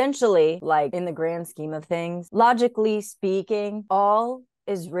 essentially, like in the grand scheme of things, logically speaking, all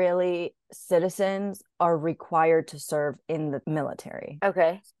Israeli citizens are required to serve in the military.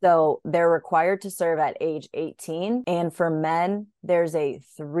 Okay. So they're required to serve at age 18. And for men, there's a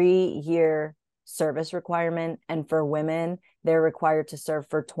 3-year service requirement. And for women, they're required to serve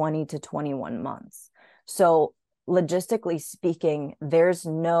for 20 to 21 months. So logistically speaking, there's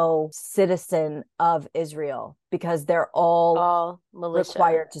no citizen of Israel because they're all militia.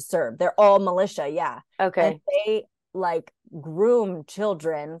 required to serve. They're all militia. Yeah. Okay. And they like groom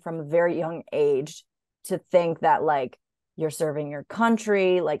children from a very young age to think that like you're serving your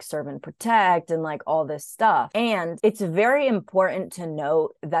country, like serve and protect and like all this stuff. And it's very important to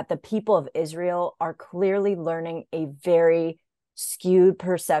note that the people of Israel are clearly learning a very skewed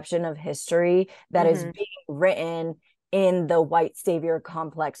perception of history that is being written in the white savior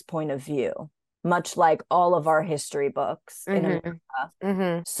complex point of view, much like all of our history books in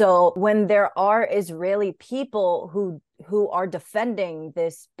America. So when there are Israeli people who are defending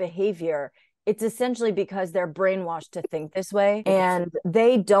this behavior, it's essentially because they're brainwashed to think this way and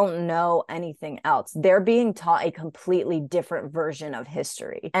they don't know anything else. They're being taught a completely different version of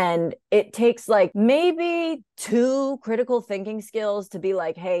history. And it takes like maybe 2 critical thinking skills to be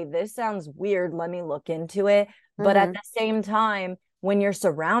like, hey, this sounds weird. Let me look into it. But at the same time, when you're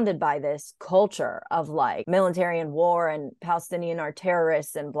surrounded by this culture of like military and war and Palestinian are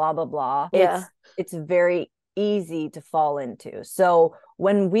terrorists and blah, blah, blah, it's very easy to fall into. So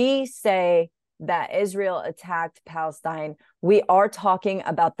when we say that Israel attacked Palestine, we are talking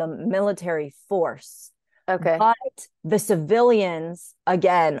about the military force. Okay. But the civilians,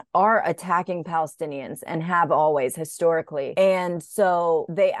 again, are attacking Palestinians and have always historically. And so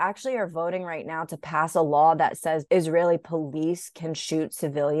they actually are voting right now to pass a law that says Israeli police can shoot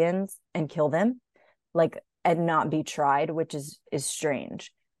civilians and kill them, like, and not be tried, which is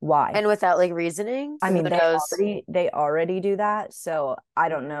strange. Why? And without like reasoning? I mean, they already do that. So I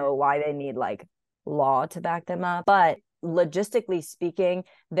don't know why they need like law to back them up. But logistically speaking,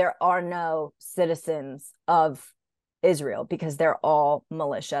 there are no citizens of Israel because they're all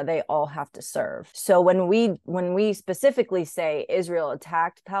militia. They all have to serve. So when we specifically say Israel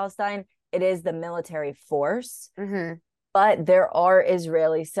attacked Palestine, it is the military force. But there are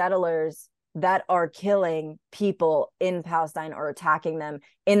Israeli settlers that are killing people in Palestine or attacking them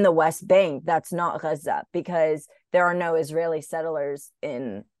in the West Bank. That's not Gaza, because there are no Israeli settlers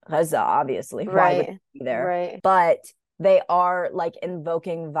in Gaza, obviously. Why would they be there? But they are like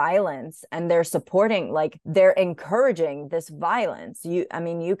invoking violence and they're supporting, like they're encouraging this violence. You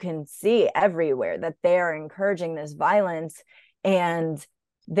can see everywhere that they are encouraging this violence and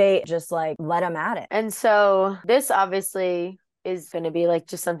they just like let them at it. And so this obviously is going to be like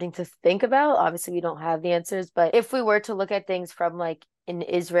just something to think about. Obviously, we don't have the answers, but if we were to look at things from like an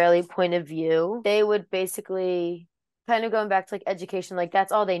Israeli point of view, they would basically kind of going back to like education, like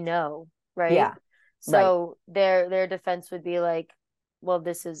that's all they know, right? Yeah. So their defense would be like, well,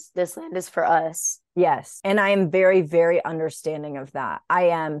 this land is for us. Yes. And I am very, very understanding of that. I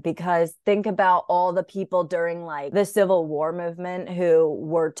am, because think about all the people during like the Civil War movement who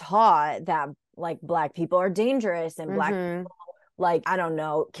were taught that like Black people are dangerous and Black people, like, I don't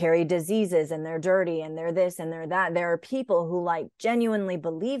know, carry diseases and they're dirty and they're this and they're that. There are people who like genuinely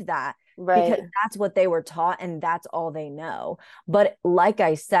believe that because that's what they were taught and that's all they know. But like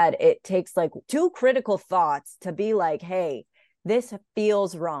I said, it takes like 2 critical thoughts to be like, hey, this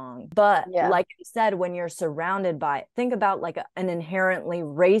feels wrong. But like I said, when you're surrounded by, think about like an inherently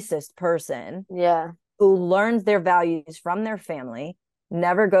racist person who learns their values from their family,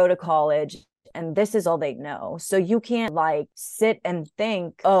 never go to college, and this is all they know. So you can't like sit and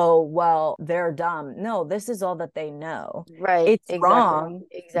think, oh, well, they're dumb. No, this is all that they know. It's wrong,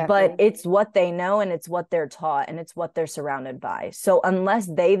 but it's what they know and it's what they're taught and it's what they're surrounded by. So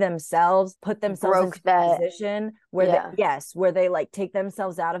unless they themselves put themselves into a position where where they like take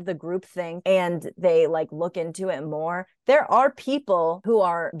themselves out of the group thing and they like look into it more, there are people who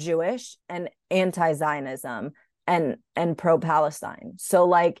are Jewish and anti-Zionism and pro-Palestine. So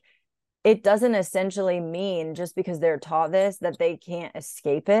like, it doesn't essentially mean just because they're taught this that they can't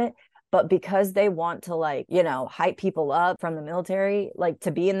escape it, but because they want to like, you know, hype people up from the military, like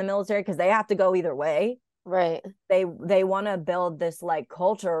to be in the military, because they have to go either way. Right. They want to build this like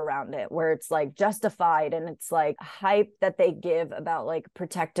culture around it where it's like justified and it's like hype that they give about like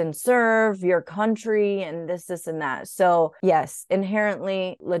protect and serve your country and this and that. So yes,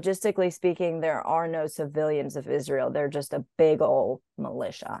 inherently, logistically speaking, there are no civilians of Israel. They're just a big old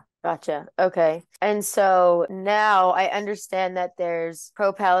militia. Gotcha. Okay. And so now I understand that there's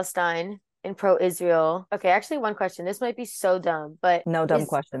pro-Palestine and pro-Israel. Okay, actually one question. This might be so dumb, but no dumb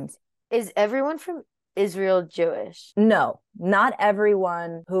questions. Is everyone from Israel Jewish? No, not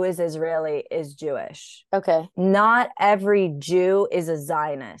everyone who is Israeli is Jewish. Okay. Not every Jew is a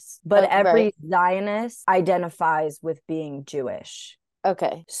Zionist, but every Zionist identifies with being Jewish.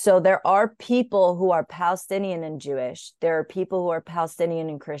 Okay. So there are people who are Palestinian and Jewish. There are people who are Palestinian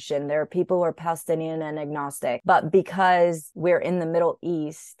and Christian. There are people who are Palestinian and agnostic. But because we're in the Middle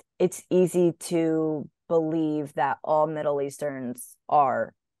East, it's easy to believe that all Middle Easterns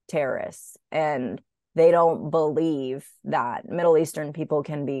are terrorists. And they don't believe that Middle Eastern people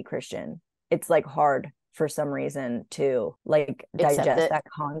can be Christian. It's like hard for some reason to like Accept digest it. that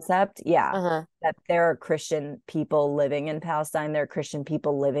concept. Yeah. Uh-huh. That there are Christian people living in Palestine, there are Christian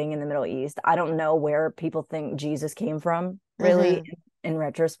people living in the Middle East. I don't know where people think Jesus came from, really, in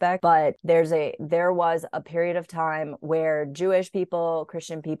retrospect, but there was a period of time where Jewish people,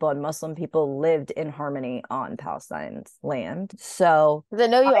 Christian people, and Muslim people lived in harmony on Palestine's land. So 'Cause I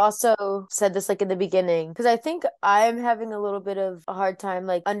know you also said this like in the beginning, because I think I'm having a little bit of a hard time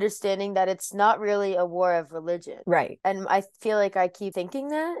like understanding that it's not really a war of religion. right. And I feel like I keep thinking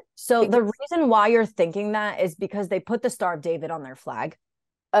that. So the Because, reason why you're thinking that is because they put the Star of David on their flag,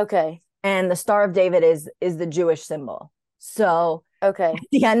 okay. and the Star of David is the Jewish symbol. So Okay. at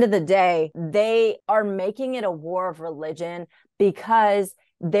the end of the day, they are making it a war of religion because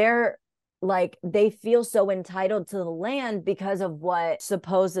they're like, they feel so entitled to the land because of what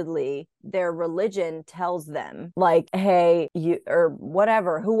supposedly their religion tells them. Like, hey, you, or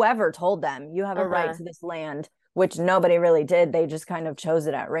whatever, whoever told them you have a right to this land, which nobody really did. They just kind of chose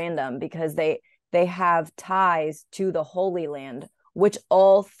it at random because they have ties to the Holy Land, which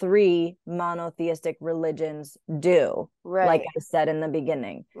all three monotheistic religions do, like Right. I said in the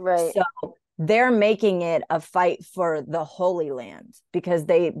beginning. Right. So they're making it a fight for the Holy Land because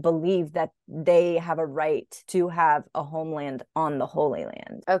they believe that they have a right to have a homeland on the Holy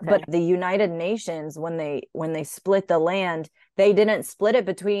Land. Okay. But the United Nations, when they split the land, they didn't split it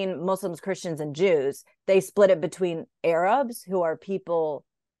between Muslims, Christians, and Jews. They split it between Arabs, who are people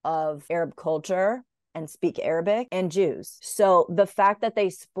of Arab culture and speak Arabic, and Jews. So the fact that they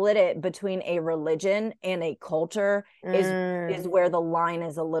split it between a religion and a culture is where the line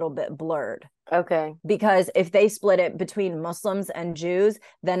is a little bit blurred. Okay. Because if they split it between Muslims and Jews,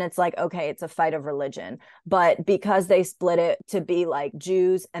 then it's like, okay, it's a fight of religion. But because they split it to be like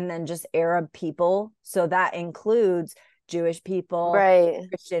Jews and then just Arab people, so that includes Jewish people, Right.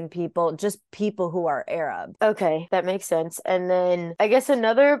 Christian people, just people who are Arab. Okay, that makes sense. And then I guess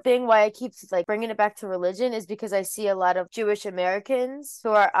another thing why I keep like bringing it back to religion is because I see a lot of Jewish Americans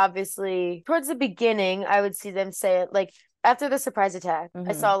who are obviously towards the beginning, I would see them say it like after the surprise attack,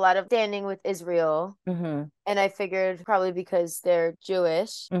 I saw a lot of standing with Israel. And I figured probably because they're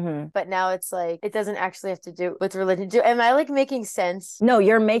Jewish, but now it's like it doesn't actually have to do with religion. Am I like making sense? No,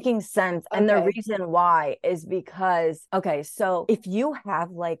 you're making sense. And the Okay. reason why is because, okay, so if you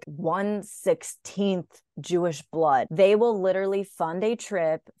have like 1/16 Jewish blood, they will literally fund a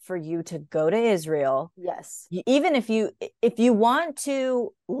trip for you to go to Israel. Yes. Even if you want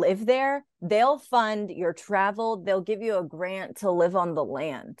to live there, they'll fund your travel. They'll give you a grant to live on the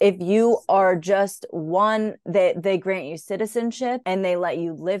land. If you are just one, they grant you citizenship and they let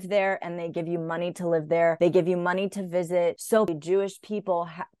you live there and they give you money to live there. They give you money to visit. So Jewish people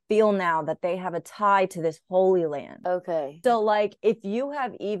feel now that they have a tie to this Holy Land. Okay. So like if you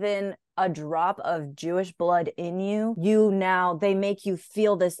have even a drop of Jewish blood in you, they make you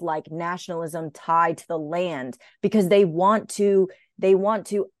feel this like nationalism tied to the land because they want to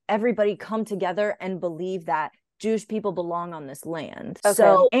everybody come together and believe that Jewish people belong on this land. Okay.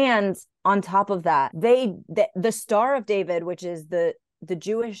 So, and on top of that, the Star of David, which is the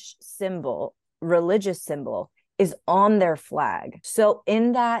Jewish symbol, religious symbol, is on their flag. So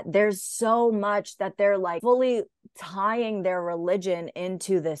in that, there's so much that they're like fully tying their religion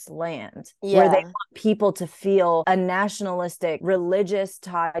into this land, where they want people to feel a nationalistic religious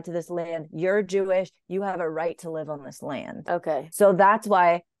tie to this land. You're Jewish, you have a right to live on this land. Okay. So that's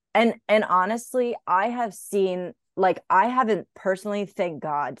why, and honestly, I have seen, like, I haven't personally, thank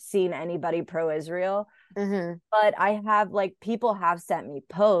God, seen anybody pro-Israel. But I have, like, people have sent me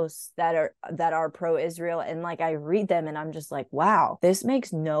posts that are pro-Israel, and like I read them and I'm just like, wow, this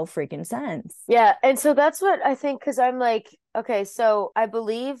makes no freaking sense. Yeah, and so that's what I think, because I'm like, okay, so I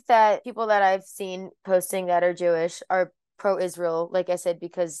believe that people that I've seen posting that are Jewish are pro-Israel, like I said,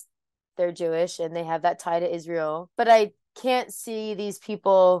 because they're Jewish and they have that tie to Israel. But I can't see these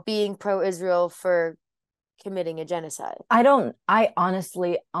people being pro-Israel for committing a genocide. I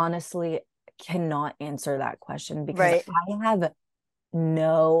honestly cannot answer that question because I have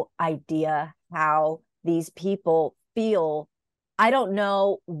no idea how these people feel. I don't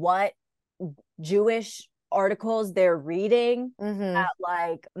know what Jewish articles they're reading that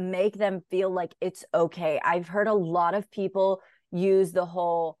like make them feel like it's okay. I've heard a lot of people use the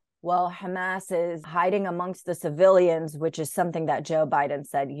whole, well, Hamas is hiding amongst the civilians, which is something that Joe Biden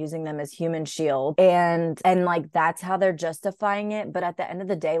said, using them as human shield. And like, that's how they're justifying it. But at the end of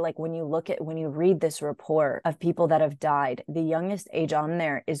the day, like when you read this report of people that have died, the youngest age on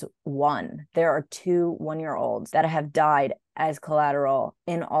there is 1. There are 2 1-year-olds that have died as collateral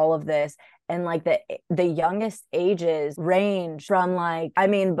in all of this. And like the youngest ages range from like, I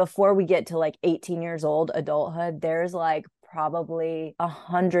mean, before we get to like 18 years old, adulthood, there's like probably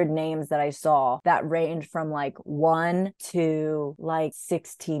 100 names that I saw that range from like 1 to like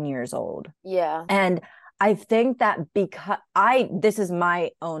 16 years old. Yeah. And I think that because this is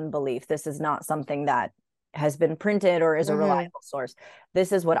my own belief, this is not something that has been printed or is a reliable source.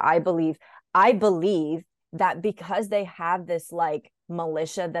 This is what I believe. I believe that because they have this like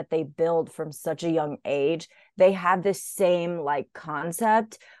militia that they build from such a young age, they have this same like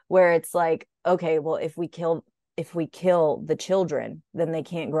concept where it's like, okay, well, if we kill the children, then they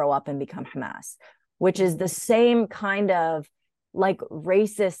can't grow up and become Hamas, which is the same kind of like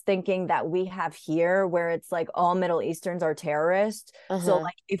racist thinking that we have here, where it's like all Middle Easterns are terrorists. So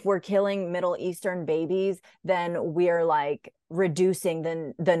like if we're killing Middle Eastern babies, then we're like reducing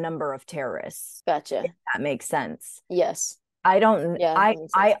the number of terrorists. Gotcha. If that makes sense. Yes. I makes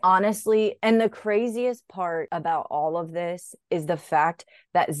sense. I honestly, and the craziest part about all of this is the fact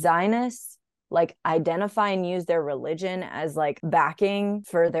that Zionists like identify and use their religion as like backing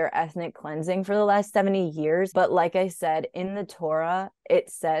for their ethnic cleansing for the last 70 years. But like I said, in the Torah, it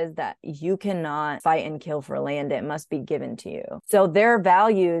says that you cannot fight and kill for land. It must be given to you. So their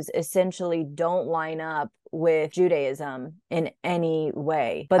values essentially don't line up with Judaism in any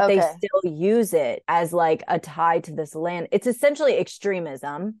way, but they still use it as like a tie to this land. It's essentially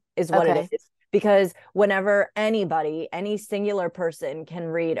extremism is what it is. Because whenever any singular person can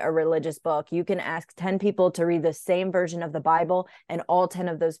read a religious book, you can ask 10 people to read the same version of the Bible, and all 10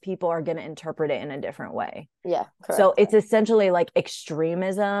 of those people are going to interpret it in a different way. Yeah, correct. So it's essentially like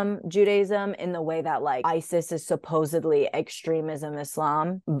extremism, Judaism, in the way that like ISIS is supposedly extremism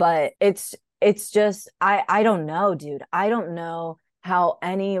Islam. But it's just, I don't know, dude. I don't know how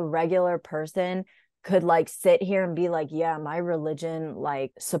any regular person could like sit here and be like, yeah, my religion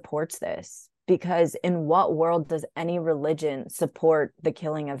like supports this. Because in what world does any religion support the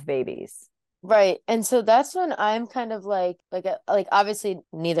killing of babies? Right. And so that's when I'm kind of like obviously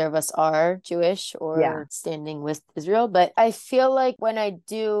neither of us are Jewish or standing with Israel, but I feel like when I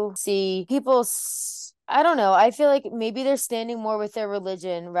do see people, I don't know, I feel like maybe they're standing more with their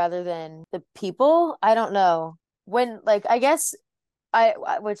religion rather than the people. I don't know. When like I guess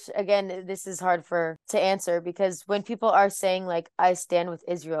which again, this is hard to answer, because when people are saying like I stand with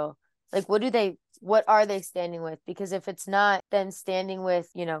Israel, like what are they standing with? Because if it's not them standing with,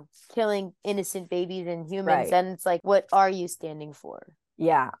 killing innocent babies and humans, then it's like, what are you standing for?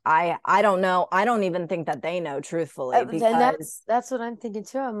 Yeah, I don't know. I don't even think that they know, truthfully, because and that's what I'm thinking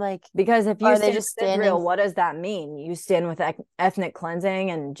too. I'm like, because if you are stand they just with Israel, what does that mean? You stand with ethnic cleansing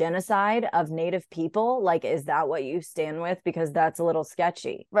and genocide of Native people? Like, is that what you stand with? Because that's a little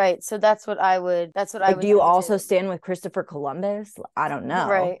sketchy. Right. So that's what I would do you also stand with Christopher Columbus? I don't know.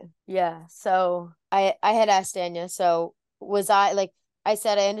 Right. Yeah. So I had asked Danya, so was I like, I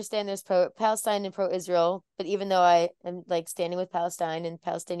said, I understand there's pro-Palestine and pro-Israel, but even though I am like standing with Palestine and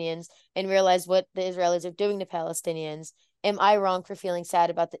Palestinians and realize what the Israelis are doing to Palestinians, am I wrong for feeling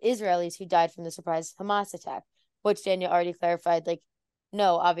sad about the Israelis who died from the surprise Hamas attack? Which Daniel already clarified, like,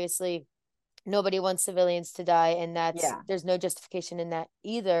 no, obviously nobody wants civilians to die, and there's no justification in that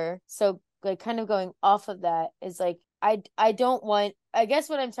either. So like kind of going off of that is like, I don't want, I guess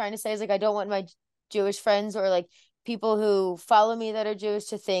what I'm trying to say is like, I don't want my Jewish friends or like people who follow me that are Jewish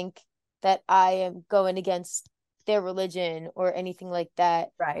to think that I am going against their religion or anything like that.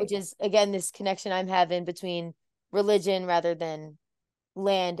 Right. Which is, again, this connection I'm having between religion rather than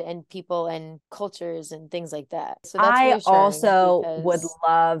land and people and cultures and things like that. So that's I also because would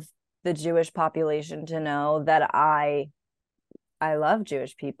love the Jewish population to know that I love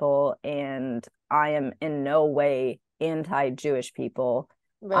Jewish people, and I am in no way anti-Jewish people.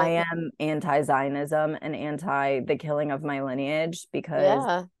 Right. I am anti-Zionism and anti the killing of my lineage,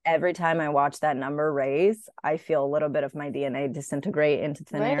 because every time I watch that number raise, I feel a little bit of my DNA disintegrate into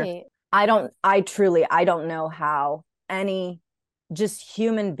thin air. I don't know how any just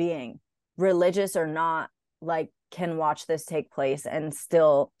human being, religious or not, like can watch this take place and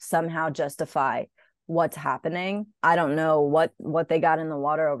still somehow justify what's happening. I don't know what they got in the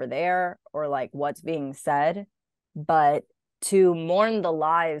water over there or like what's being said, but to mourn the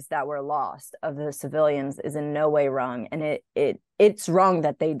lives that were lost of the civilians is in no way wrong. And it's wrong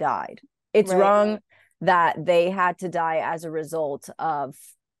that they died. It's wrong that they had to die as a result of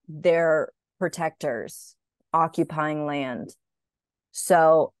their protectors occupying land.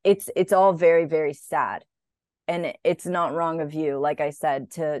 So it's all very, very sad. And it's not wrong of you, like I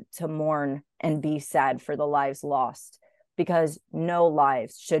said, to mourn and be sad for the lives lost, because no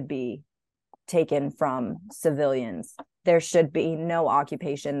lives should be taken from civilians there should be no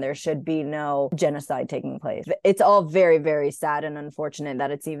occupation. There should be no genocide taking place. It's all very, very sad and unfortunate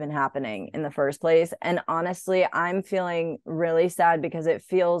that it's even happening in the first place. And honestly, I'm feeling really sad because it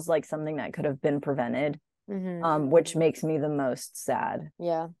feels like something that could have been prevented, which makes me the most sad.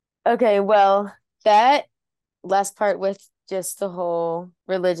 Yeah. Okay, well, that last part with just the whole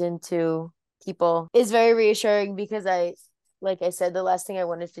religion to people is very reassuring because like I said, the last thing I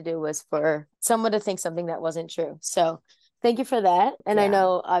wanted to do was for someone to think something that wasn't true. So thank you for that. And I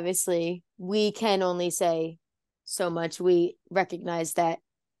know obviously we can only say so much. We recognize that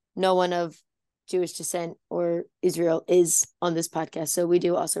no one of Jewish descent or Israel is on this podcast. So we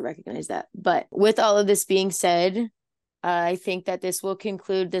do also recognize that. But with all of this being said, I think that this will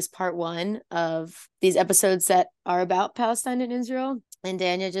conclude this part 1 of these episodes that are about Palestine and Israel. And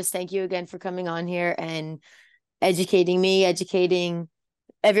Dania, just thank you again for coming on here and educating me, educating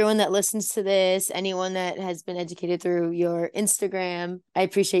everyone that listens to this, anyone that has been educated through your Instagram. I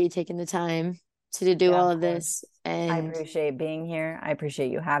appreciate you taking the time to do all of this. And I appreciate being here. I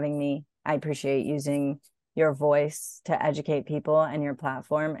appreciate you having me. I appreciate using your voice to educate people and your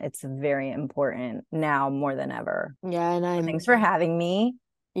platform. It's very important now more than ever. Yeah, and thanks for having me.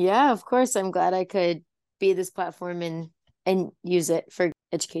 Yeah, of course. I'm glad I could be this platform and use it for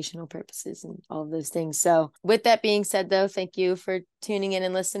educational purposes and all of those things. So with that being said, though, thank you for tuning in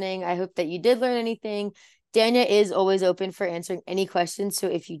and listening. I hope that you did learn anything. Dania is always open for answering any questions. So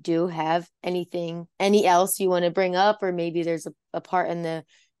if you do have any else you want to bring up, or maybe there's a part in the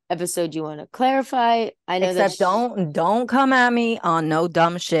episode you want to clarify, I know Except don't come at me on no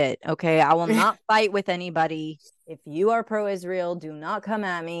dumb shit. Okay. I will not fight with anybody. If you are pro-Israel, do not come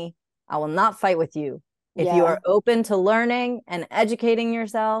at me. I will not fight with you. If you are open to learning and educating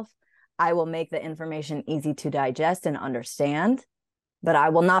yourself, I will make the information easy to digest and understand, but I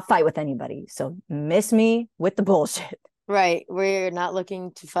will not fight with anybody. So miss me with the bullshit. Right. We're not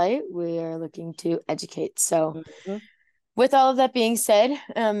looking to fight. We are looking to educate. So with all of that being said,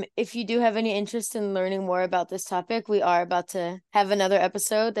 if you do have any interest in learning more about this topic, we are about to have another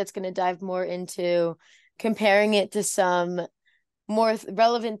episode that's going to dive more into comparing it to some more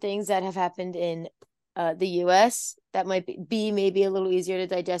relevant things that have happened in the US that might be maybe a little easier to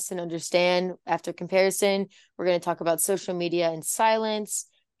digest and understand after comparison. We're going to talk about social media and silence,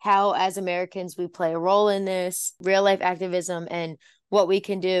 how as Americans we play a role in this, real life activism, and what we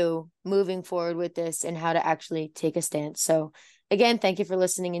can do moving forward with this and how to actually take a stance. So again, thank you for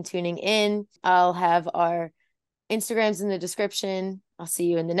listening and tuning in. I'll have our Instagrams in the description. I'll see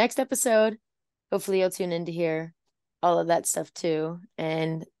you in the next episode. Hopefully you'll tune in to hear all of that stuff too.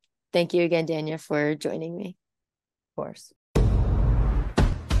 And thank you again, Dania, for joining me. Of course.